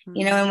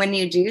 And when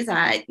you do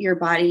that, your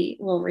body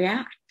will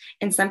react.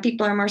 And some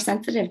people are more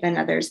sensitive than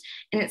others.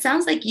 And it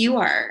sounds like you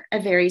are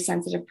a very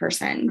sensitive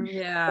person.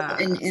 Yeah.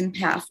 An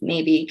empath,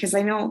 maybe, because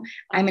I know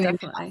I'm an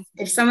empath.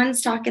 If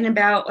someone's talking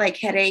about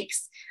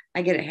headaches,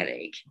 I get a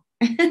headache.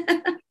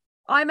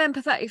 I'm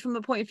empathetic from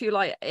the point of view,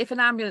 if an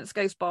ambulance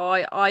goes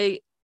by, I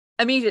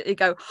immediately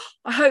go,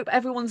 I hope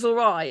everyone's all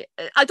right.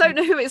 I don't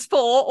know who it's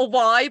for or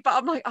why, but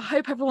I'm like, I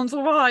hope everyone's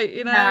all right,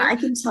 Yeah, I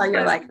can tell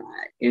you're like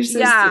that. You're so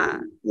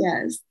sweet.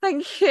 Yes.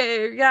 Thank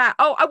you. Yeah.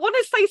 Oh, I want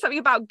to say something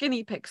about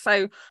guinea pigs.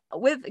 So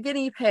with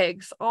guinea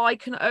pigs, I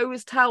can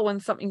always tell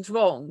when something's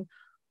wrong.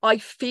 I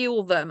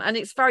feel them. And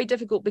it's very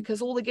difficult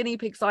because all the guinea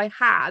pigs I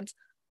had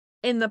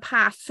in the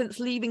past, since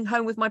leaving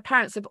home with my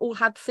parents, have all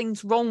had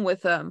things wrong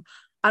with them.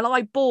 And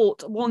I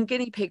bought one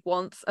guinea pig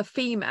once, a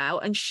female,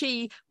 and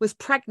she was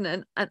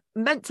pregnant and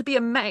meant to be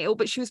a male,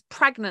 but she was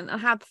pregnant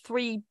and had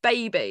 3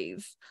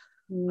 babies.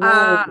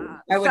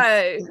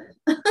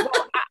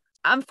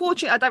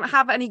 Unfortunately, I don't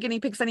have any guinea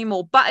pigs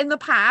anymore. But in the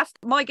past,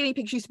 my guinea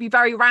pigs used to be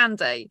very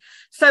randy.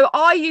 So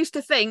I used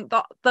to think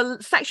that the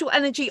sexual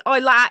energy I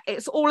lack,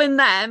 it's all in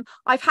them.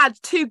 I've had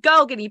 2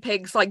 girl guinea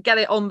pigs get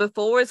it on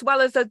before, as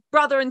well as a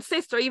brother and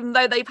sister, even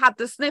though they've had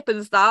the snip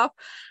and stuff.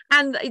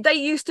 And they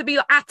used to be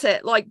at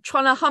it,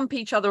 trying to hump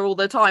each other all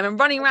the time and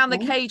running around the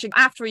cage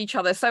after each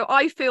other. So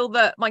I feel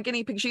that my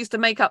guinea pigs used to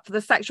make up for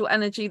the sexual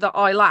energy that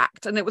I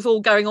lacked. And it was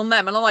all going on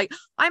them. And I'm like,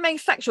 I'm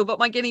asexual, but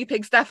my guinea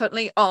pigs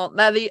definitely aren't.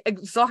 They're the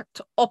exact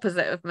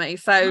opposite of me.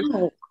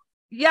 So,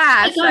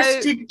 yeah. Oh my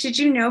gosh, did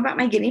you know about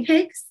my guinea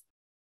pigs?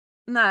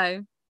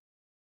 No.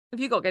 Have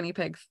you got guinea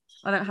pigs?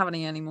 I don't have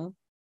any anymore.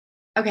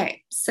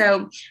 Okay.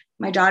 So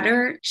my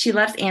daughter, she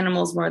loves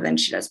animals more than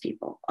she does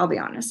people. I'll be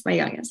honest, my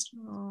youngest.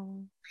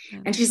 Oh.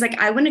 And she's like,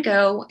 I want to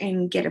go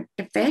and get a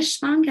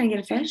fish. Mom, can I get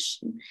a fish?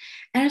 And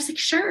I was like,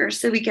 sure.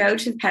 So we go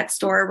to the pet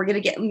store. We're going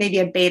to get maybe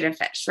a betta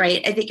fish, right?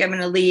 I think I'm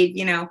going to leave,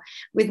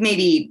 with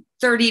maybe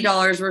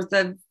 $30 worth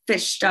of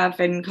fish stuff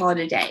and call it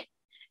a day.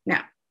 No,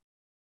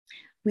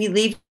 we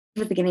leave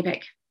with the guinea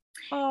pig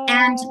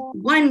and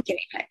 1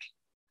 guinea pig.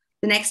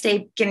 The next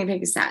day, guinea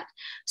pig is sad.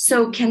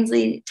 So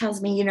Kensley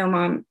tells me,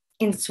 Mom,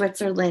 in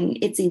Switzerland,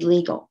 it's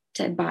illegal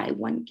to buy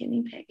 1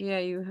 guinea pig. Yeah,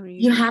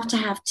 you have to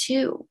have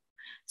 2.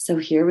 So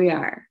here we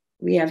are.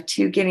 We have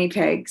 2 guinea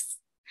pigs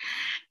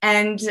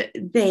and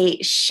they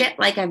shit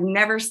like I've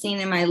never seen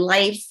in my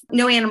life.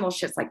 No animal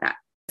shits like that.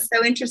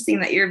 So interesting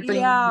that you're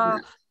bringing that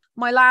up.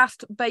 My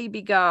last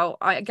baby girl,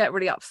 I get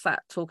really upset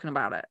talking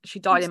about it. She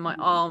died in my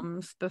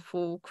arms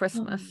before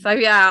Christmas. So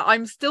yeah,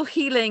 I'm still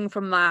healing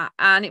from that.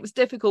 And it was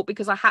difficult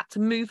because I had to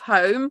move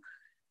home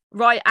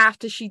right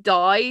after she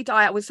died.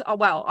 I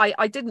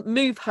didn't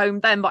move home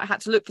then, but I had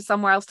to look for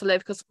somewhere else to live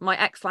because my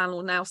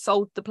ex-landlord now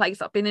sold the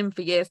place I've been in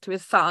for years to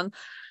his son.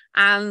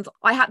 and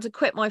I had to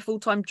quit my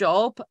full-time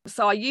job.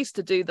 So I used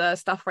to do the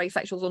stuff for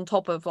asexuals on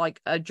top of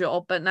like a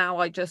job, but now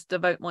I just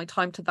devote my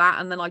time to that.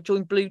 And then I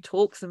joined Blue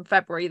Talks in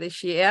February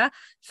this year.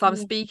 So I'm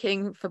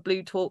speaking for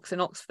Blue Talks in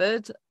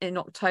Oxford in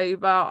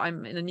October.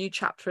 I'm in a new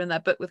chapter in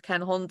their book with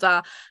Ken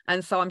Honda.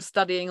 And so I'm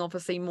studying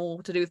obviously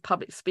more to do with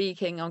public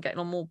speaking. I'm getting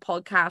on more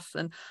podcasts.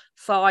 And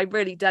so I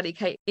really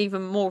dedicate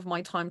even more of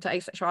my time to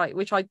asexuality,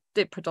 which I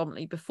did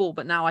predominantly before,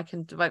 but now I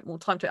can devote more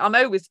time to it. I'm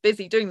always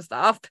busy doing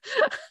stuff.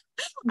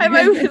 I'm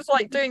always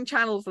like doing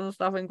channels and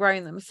stuff and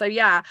growing them. So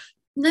yeah.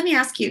 Let me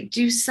ask you,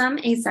 do some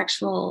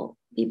asexual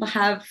people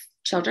have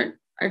children,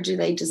 or do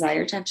they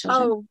desire to have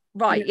children? Oh,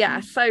 right. Yeah.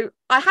 So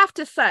I have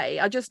to say,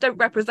 I just don't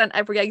represent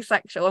every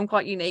asexual. I'm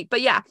quite unique.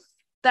 But yeah,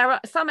 there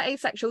are some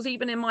asexuals,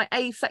 even in my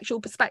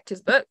Asexual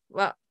Perspectives book,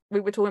 what we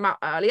were talking about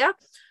earlier.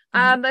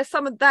 There's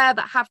some there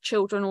that have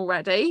children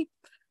already.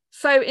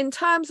 So in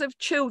terms of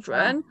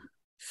children,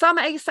 some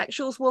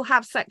asexuals will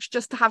have sex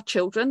just to have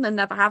children, then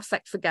never have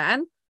sex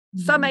again.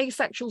 Some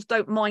asexuals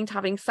don't mind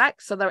having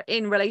sex, so they're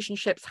in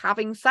relationships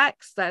having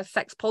sex. They're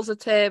sex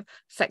positive,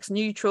 sex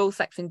neutral,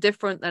 sex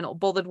indifferent. They're not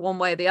bothered one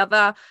way or the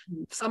other.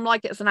 Some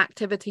like it as an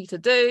activity to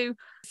do.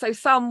 So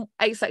some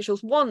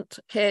asexuals want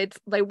kids.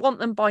 They want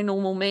them by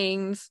normal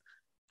means,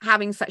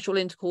 having sexual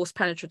intercourse,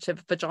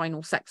 penetrative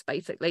vaginal sex,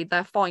 basically.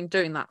 They're fine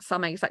doing that.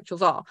 Some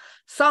asexuals are.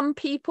 Some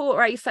people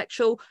are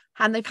asexual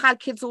and they've had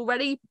kids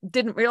already,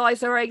 didn't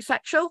realize they're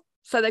asexual.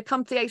 So they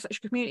come to the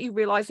asexual community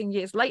realizing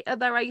years later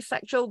they're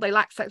asexual. They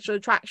lack sexual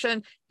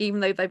attraction, even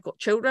though they've got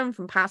children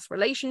from past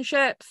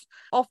relationships.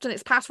 Often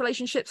it's past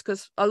relationships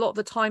because a lot of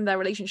the time their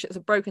relationships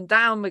are broken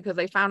down because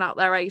they found out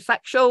they're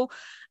asexual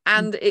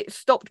and it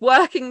stopped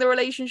working, the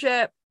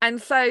relationship.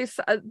 And so,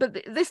 but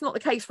this is not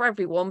the case for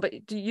everyone,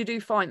 but you do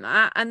find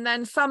that. And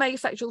then some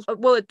asexuals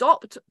will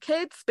adopt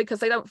kids because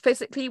they don't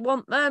physically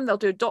want them. They'll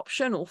do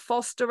adoption or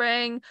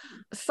fostering.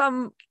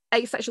 Some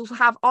asexuals will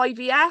have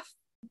IVF.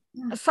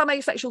 Some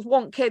asexuals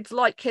want kids,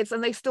 like kids,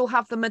 and they still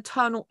have the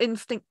maternal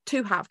instinct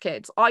to have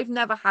kids. I've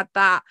never had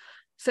that.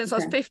 Since I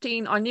was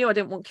 15, I knew I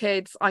didn't want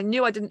kids. I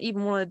knew I didn't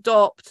even want to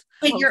adopt.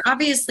 But you're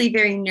obviously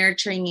very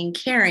nurturing and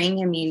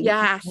caring. I mean,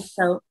 yes.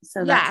 So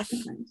that's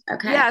different.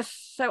 Okay.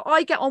 Yes. So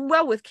I get on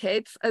well with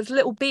kids as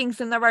little beings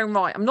in their own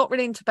right. I'm not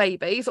really into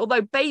babies,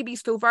 although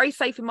babies feel very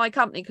safe in my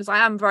company because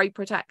I am very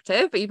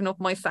protective, even of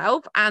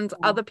myself and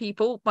other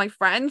people, my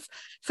friends.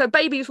 So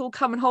babies will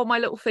come and hold my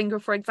little finger,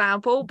 for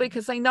example,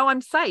 because they know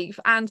I'm safe.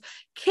 And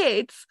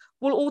kids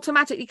will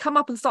automatically come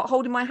up and start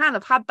holding my hand.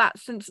 I've had that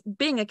since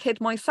being a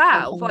kid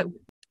myself. Like,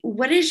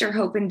 what is your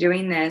hope in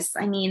doing this?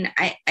 I mean,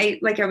 I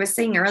like I was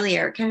saying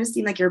earlier, it kind of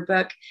seemed like your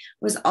book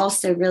was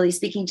also really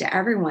speaking to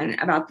everyone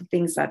about the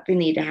things that they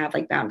need to have,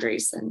 like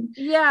boundaries. And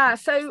yeah,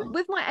 so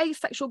with my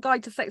Asexual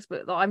Guide to Sex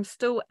book that I'm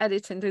still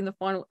editing, doing the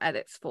final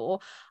edits for,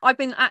 I've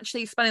been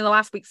actually spending the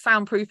last week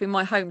soundproofing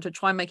my home to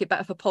try and make it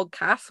better for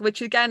podcasts,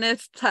 which again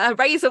is to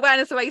raise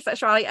awareness of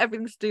asexuality,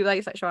 everything's to do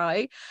with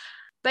asexuality.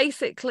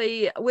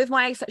 Basically, with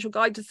my Asexual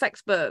Guide to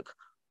Sex book,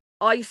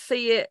 I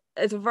see it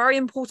as a very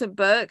important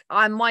book.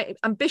 My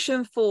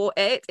ambition for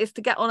it is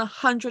to get on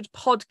 100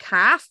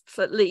 podcasts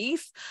at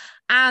least.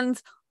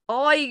 And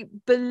I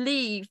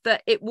believe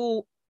that it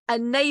will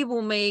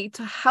enable me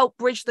to help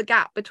bridge the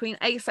gap between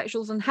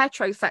asexuals and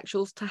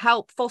heterosexuals, to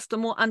help foster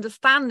more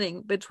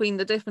understanding between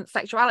the different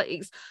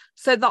sexualities,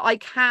 so that I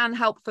can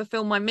help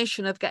fulfill my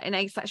mission of getting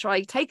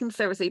asexuality taken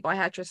seriously by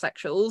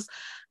heterosexuals,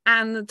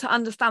 and to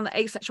understand that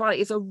asexuality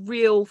is a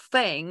real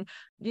thing.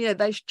 You know,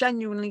 there's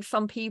genuinely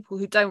some people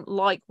who don't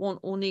like, want,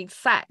 or need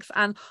sex,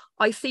 and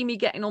I see me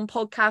getting on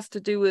podcasts to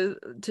do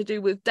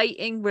with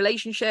dating,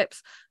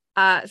 relationships,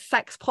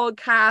 sex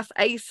podcasts,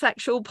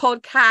 asexual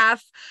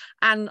podcasts,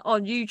 and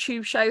on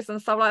YouTube shows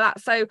and stuff like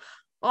that. So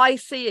I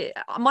see it,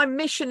 my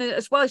mission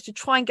as well is to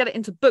try and get it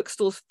into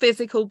bookstores,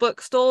 physical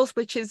bookstores,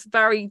 which is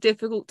very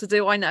difficult to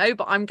do, I know,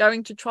 but I'm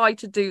going to try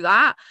to do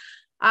that.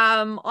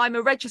 I'm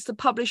a registered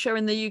publisher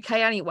in the UK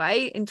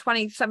anyway. In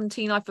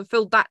 2017 I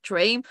fulfilled that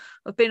dream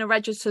of being a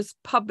registered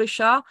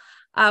publisher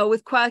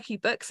with Quirky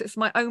Books. It's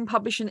my own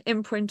publishing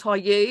imprint I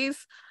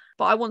use,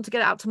 but I want to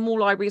get it out to more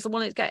libraries. I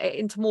want to get it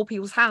into more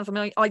people's hands. I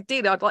mean,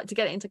 ideally I'd like to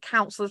get it into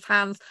counsellors'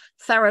 hands,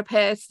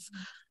 therapists,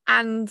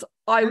 and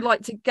I would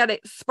like to get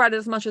it spread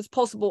as much as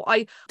possible.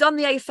 I've done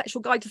the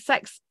Asexual Guide to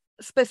Sex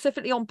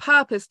specifically on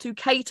purpose to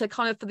cater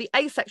kind of for the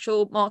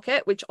asexual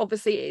market, which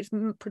obviously is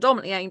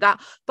predominantly aimed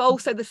at, but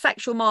also the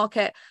sexual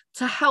market,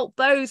 to help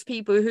those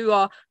people who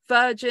are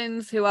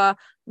virgins, who are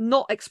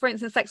not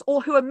experiencing sex,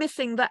 or who are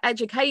missing the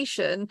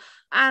education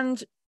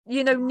and,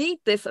 you know, need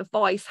this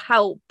advice,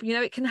 help. You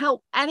know, it can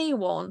help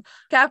anyone.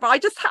 I'm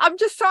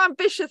just so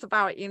ambitious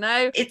about it, you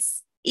know.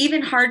 It's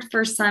even hard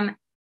for some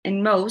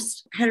and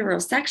most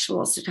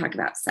heterosexuals to talk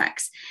about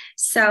sex.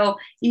 So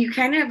you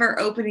kind of are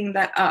opening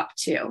that up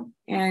too.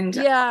 And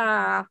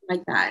yeah,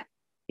 like that,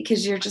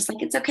 because you're just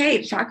like, it's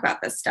okay to talk about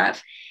this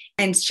stuff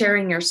and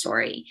sharing your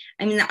story.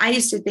 I mean, I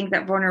used to think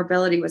that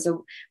vulnerability was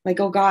like,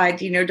 oh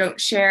God, you know, don't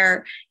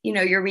share, you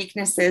know, your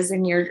weaknesses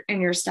and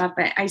your stuff.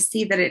 But I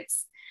see that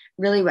it's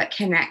really what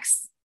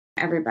connects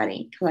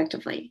everybody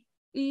collectively.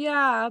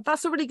 Yeah,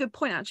 that's a really good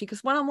point, actually,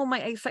 because when I'm on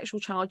my asexual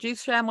channel, I do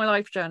share my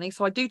life journey.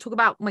 So I do talk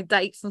about my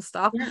dates and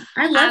stuff. Yeah,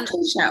 I loved And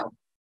your show.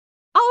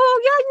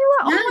 oh yeah, you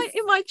were on Yes,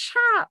 in my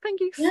chat. Thank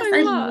you yes, so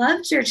I much.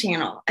 loved your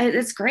channel.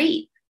 It's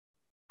great.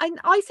 And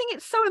I think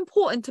it's so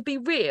important to be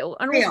real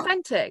and Real.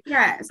 authentic.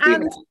 Yes, be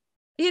And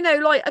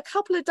real. like a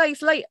couple of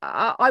days later,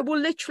 I will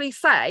literally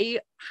say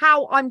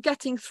how I'm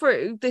getting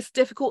through this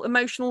difficult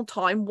emotional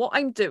time, what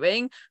I'm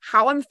doing,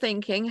 how I'm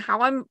thinking,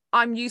 how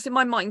I'm using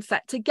my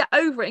mindset to get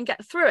over it and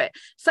get through it.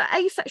 So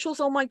asexuals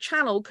on my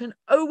channel can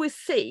always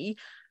see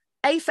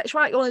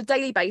asexuality on a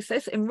daily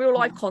basis in real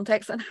life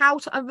context and how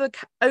to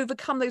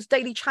overcome those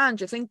daily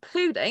challenges,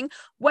 including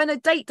when a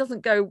date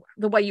doesn't go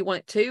the way you want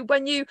it to,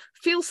 when you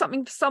feel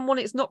something for someone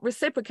it's not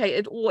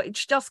reciprocated or it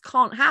just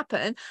can't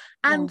happen,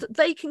 and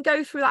they can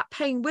go through that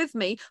pain with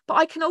me, but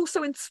I can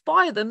also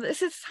inspire them.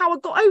 This is how I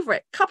got over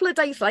it. A couple of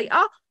days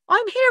later,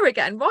 I'm here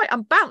again, right?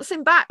 I'm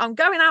bouncing back, I'm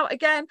going out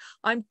again,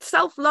 I'm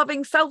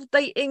self-loving,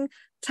 self-dating,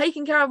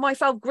 taking care of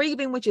myself,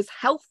 grieving, which is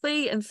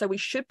healthy. And so we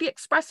should be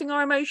expressing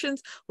our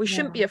emotions. We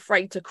shouldn't be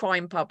afraid to cry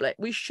in public.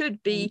 We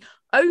should be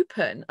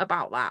open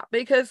about that,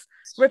 because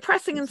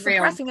repressing and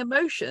suppressing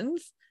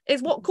emotions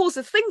is what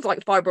causes things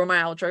like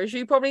fibromyalgia, as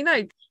you probably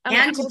know.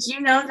 And did you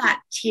know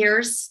that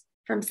tears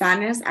from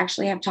sadness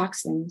actually have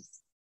toxins?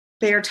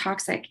 They are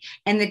toxic.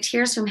 And the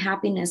tears from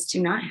happiness do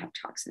not have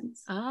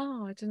toxins.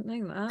 Oh, I didn't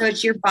know that. So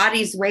it's your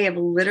body's way of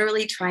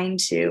literally trying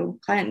to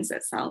cleanse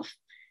itself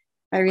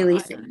by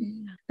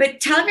releasing. But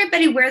tell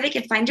everybody where they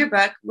could find your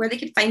book, where they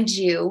could find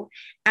you.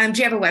 Do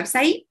you have a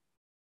website?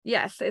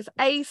 Yes, it's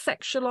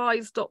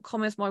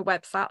asexualize.com is my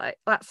website.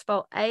 That's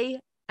spelled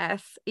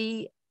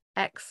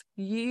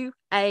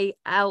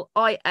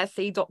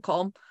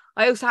ASEXUALISE.com.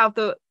 I also have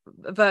the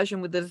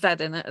version with the Z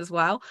in it as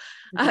well,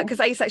 because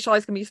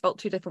asexualize can be spelled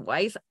two different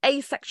ways.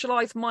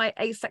 Asexualize My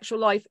Asexual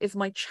Life is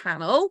my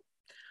channel.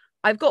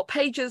 I've got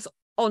pages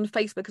on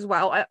Facebook as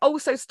well. I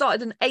also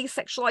started an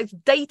asexualized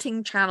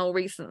dating channel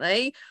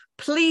recently.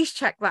 Please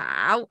check that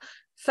out.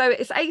 So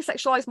it's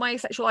Asexualize My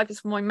Asexual Life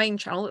is for my main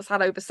channel that's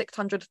had over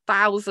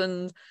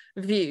 600,000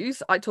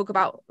 views. I talk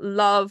about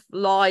love,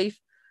 life,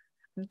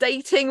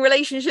 dating,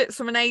 relationships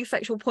from an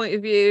asexual point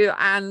of view,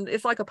 and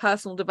it's like a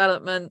personal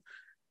development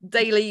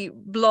daily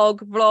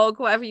vlog,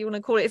 whatever you want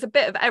to call it. It's a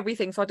bit of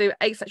everything. So I do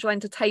asexual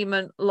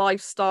entertainment,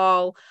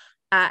 lifestyle,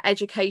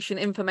 education,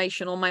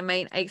 information on my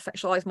main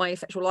Asexualize My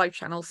Asexual Life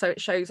channel. So it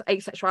shows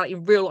asexuality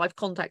in real life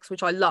context,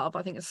 which I love.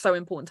 I think it's so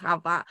important to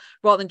have that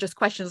rather than just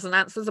questions and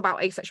answers about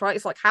asexuality.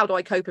 It's like, how do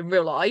I cope in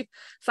real life?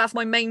 So that's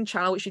my main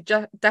channel, which you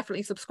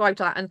definitely subscribe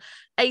to that. And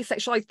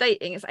asexualized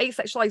dating, it's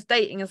asexualized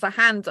dating as a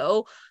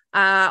handle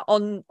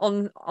on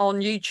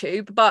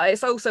YouTube, but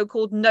it's also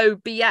called No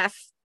BS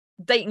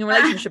dating and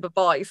relationship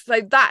advice.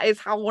 So that is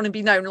how I want to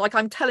be known. Like,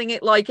 I'm telling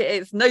it like it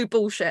is, no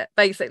bullshit,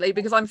 basically,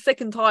 because I'm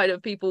sick and tired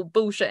of people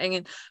bullshitting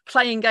and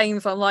playing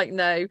games. I'm like,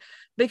 no,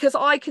 because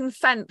I can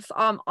sense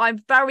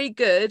I'm very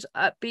good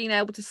at being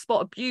able to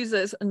spot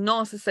abusers and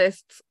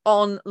narcissists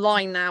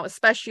online now,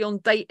 especially on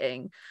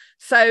dating.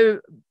 So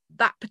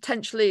that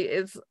potentially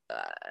is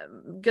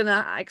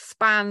gonna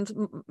expand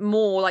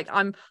more. Like,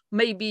 I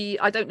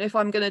don't know if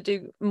I'm gonna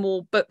do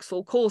more books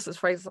or courses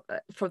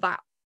for that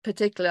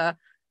particular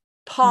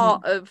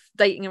part of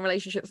dating and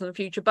relationships in the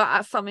future, but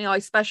that's something I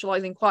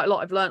specialize in quite a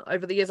lot. I've learned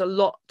over the years a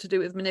lot to do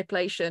with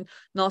manipulation,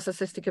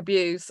 narcissistic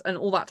abuse, and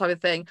all that type of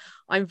thing.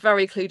 I'm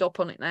very clued up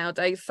on it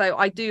nowadays. So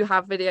I do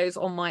have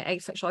videos on my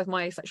Asexualize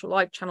My Asexual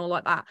Life channel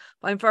like that,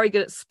 but I'm very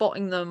good at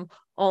spotting them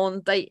on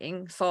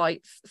dating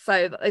sites.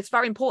 So it's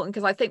very important,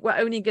 because I think we're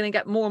only going to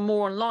get more and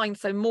more online,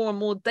 so more and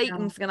more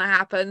dating's going to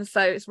happen.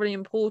 So it's really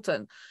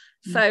important.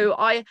 So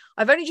I've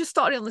only just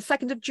started on the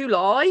 2nd of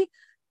July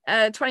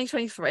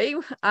 2023,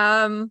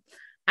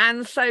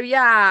 and so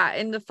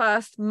in the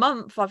first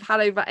month I've had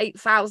over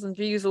 8,000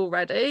 views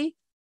already,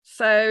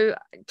 so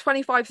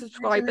 25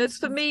 subscribers.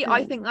 For me,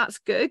 I think that's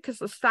good because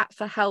the stats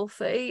are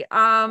healthy.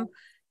 And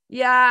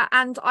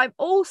I'm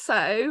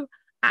also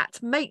at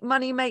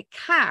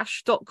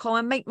makemoneymakecash.com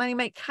and Make Money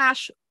Make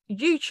Cash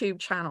YouTube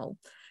channel.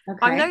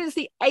 I'm known as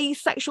the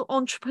asexual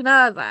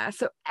entrepreneur there.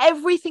 So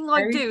everything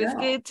I do is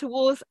geared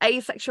towards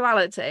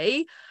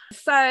asexuality.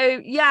 So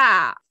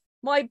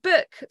my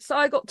book, so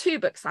I got 2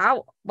 books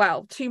out.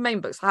 Well, 2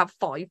 main books. I have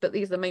 5, but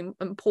these are the main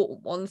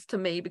important ones to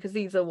me because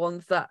these are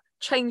ones that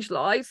change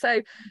lives.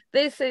 So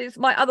this is,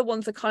 my other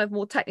ones are kind of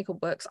more technical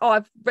books.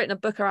 I've written a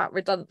book about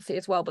redundancy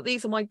as well, but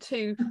these are my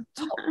 2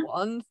 top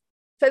ones.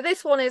 So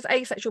this one is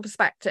Asexual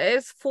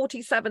Perspectives,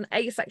 47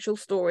 asexual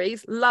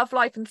stories, love,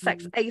 life and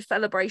sex, a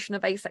celebration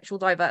of asexual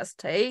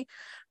diversity.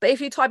 But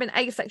if you type in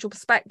Asexual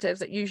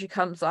Perspectives, it usually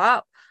comes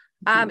up.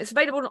 It's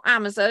available on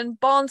Amazon,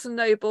 Barnes &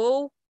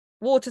 Noble,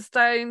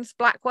 Waterstones,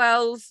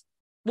 Blackwell's,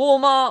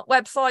 Walmart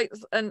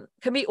websites, and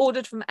can be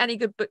ordered from any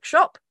good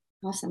bookshop.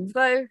 Awesome.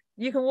 So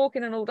you can walk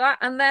in and all that.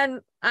 And then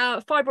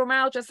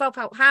Fibromyalgia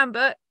Self-Help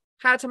Handbook,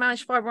 how to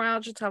manage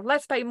fibromyalgia to have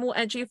less pain, more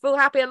energy, feel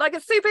happier like a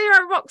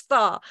superhero rock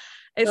star.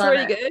 It's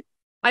really good.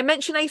 I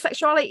mentioned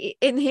asexuality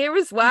in here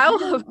as well.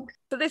 Oh, okay.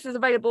 So this is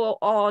available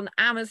on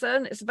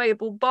Amazon. It's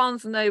available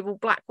Barnes & Noble,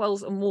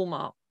 Blackwell's and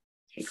Walmart.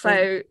 Okay, cool.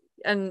 So,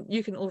 and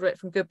you can order it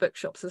from good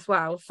bookshops as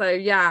well. So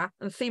yeah,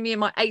 and see me in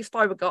my Ace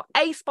Fiber Girl.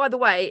 Ace, by the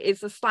way,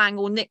 is the slang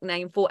or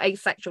nickname for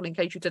asexual, in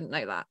case you didn't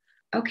know that.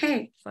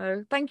 Okay.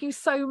 So thank you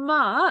so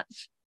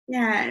much.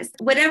 Yes.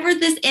 Whatever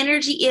this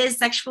energy is,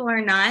 sexual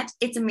or not,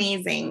 it's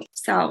amazing.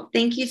 So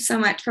thank you so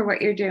much for what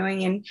you're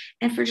doing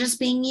and for just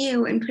being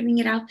you and putting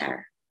it out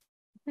there.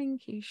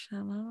 Thank you,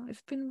 Shanna.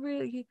 It's been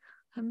really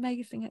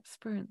amazing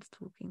experience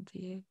talking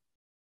to you.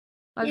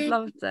 I've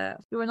loved it.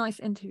 You're a nice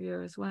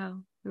interviewer as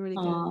well. You're really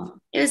good.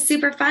 It was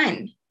super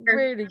fun.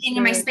 Really being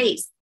in my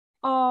space.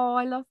 Oh,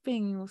 I love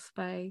being in your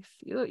space.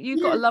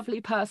 You've got a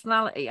lovely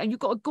personality and you've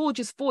got a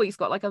gorgeous voice,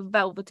 got like a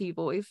velvety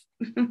voice.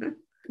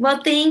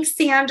 Well, thanks,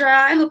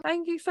 Sandra.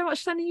 Thank you so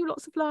much. Sending you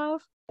lots of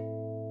love.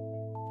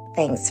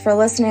 Thanks for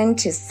listening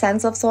to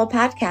Sense of Soul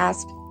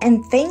podcast,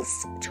 and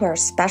thanks to our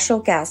special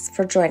guests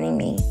for joining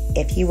me.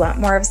 If you want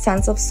more of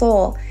Sense of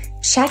Soul,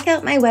 check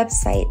out my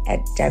website at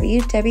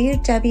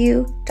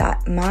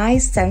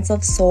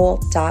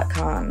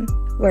www.mysenseofsoul.com,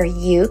 where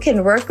you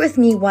can work with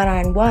me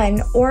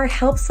one-on-one or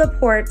help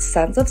support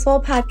Sense of Soul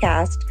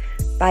podcast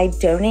by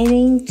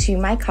donating to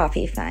my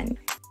coffee fund.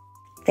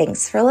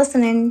 Thanks for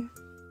listening.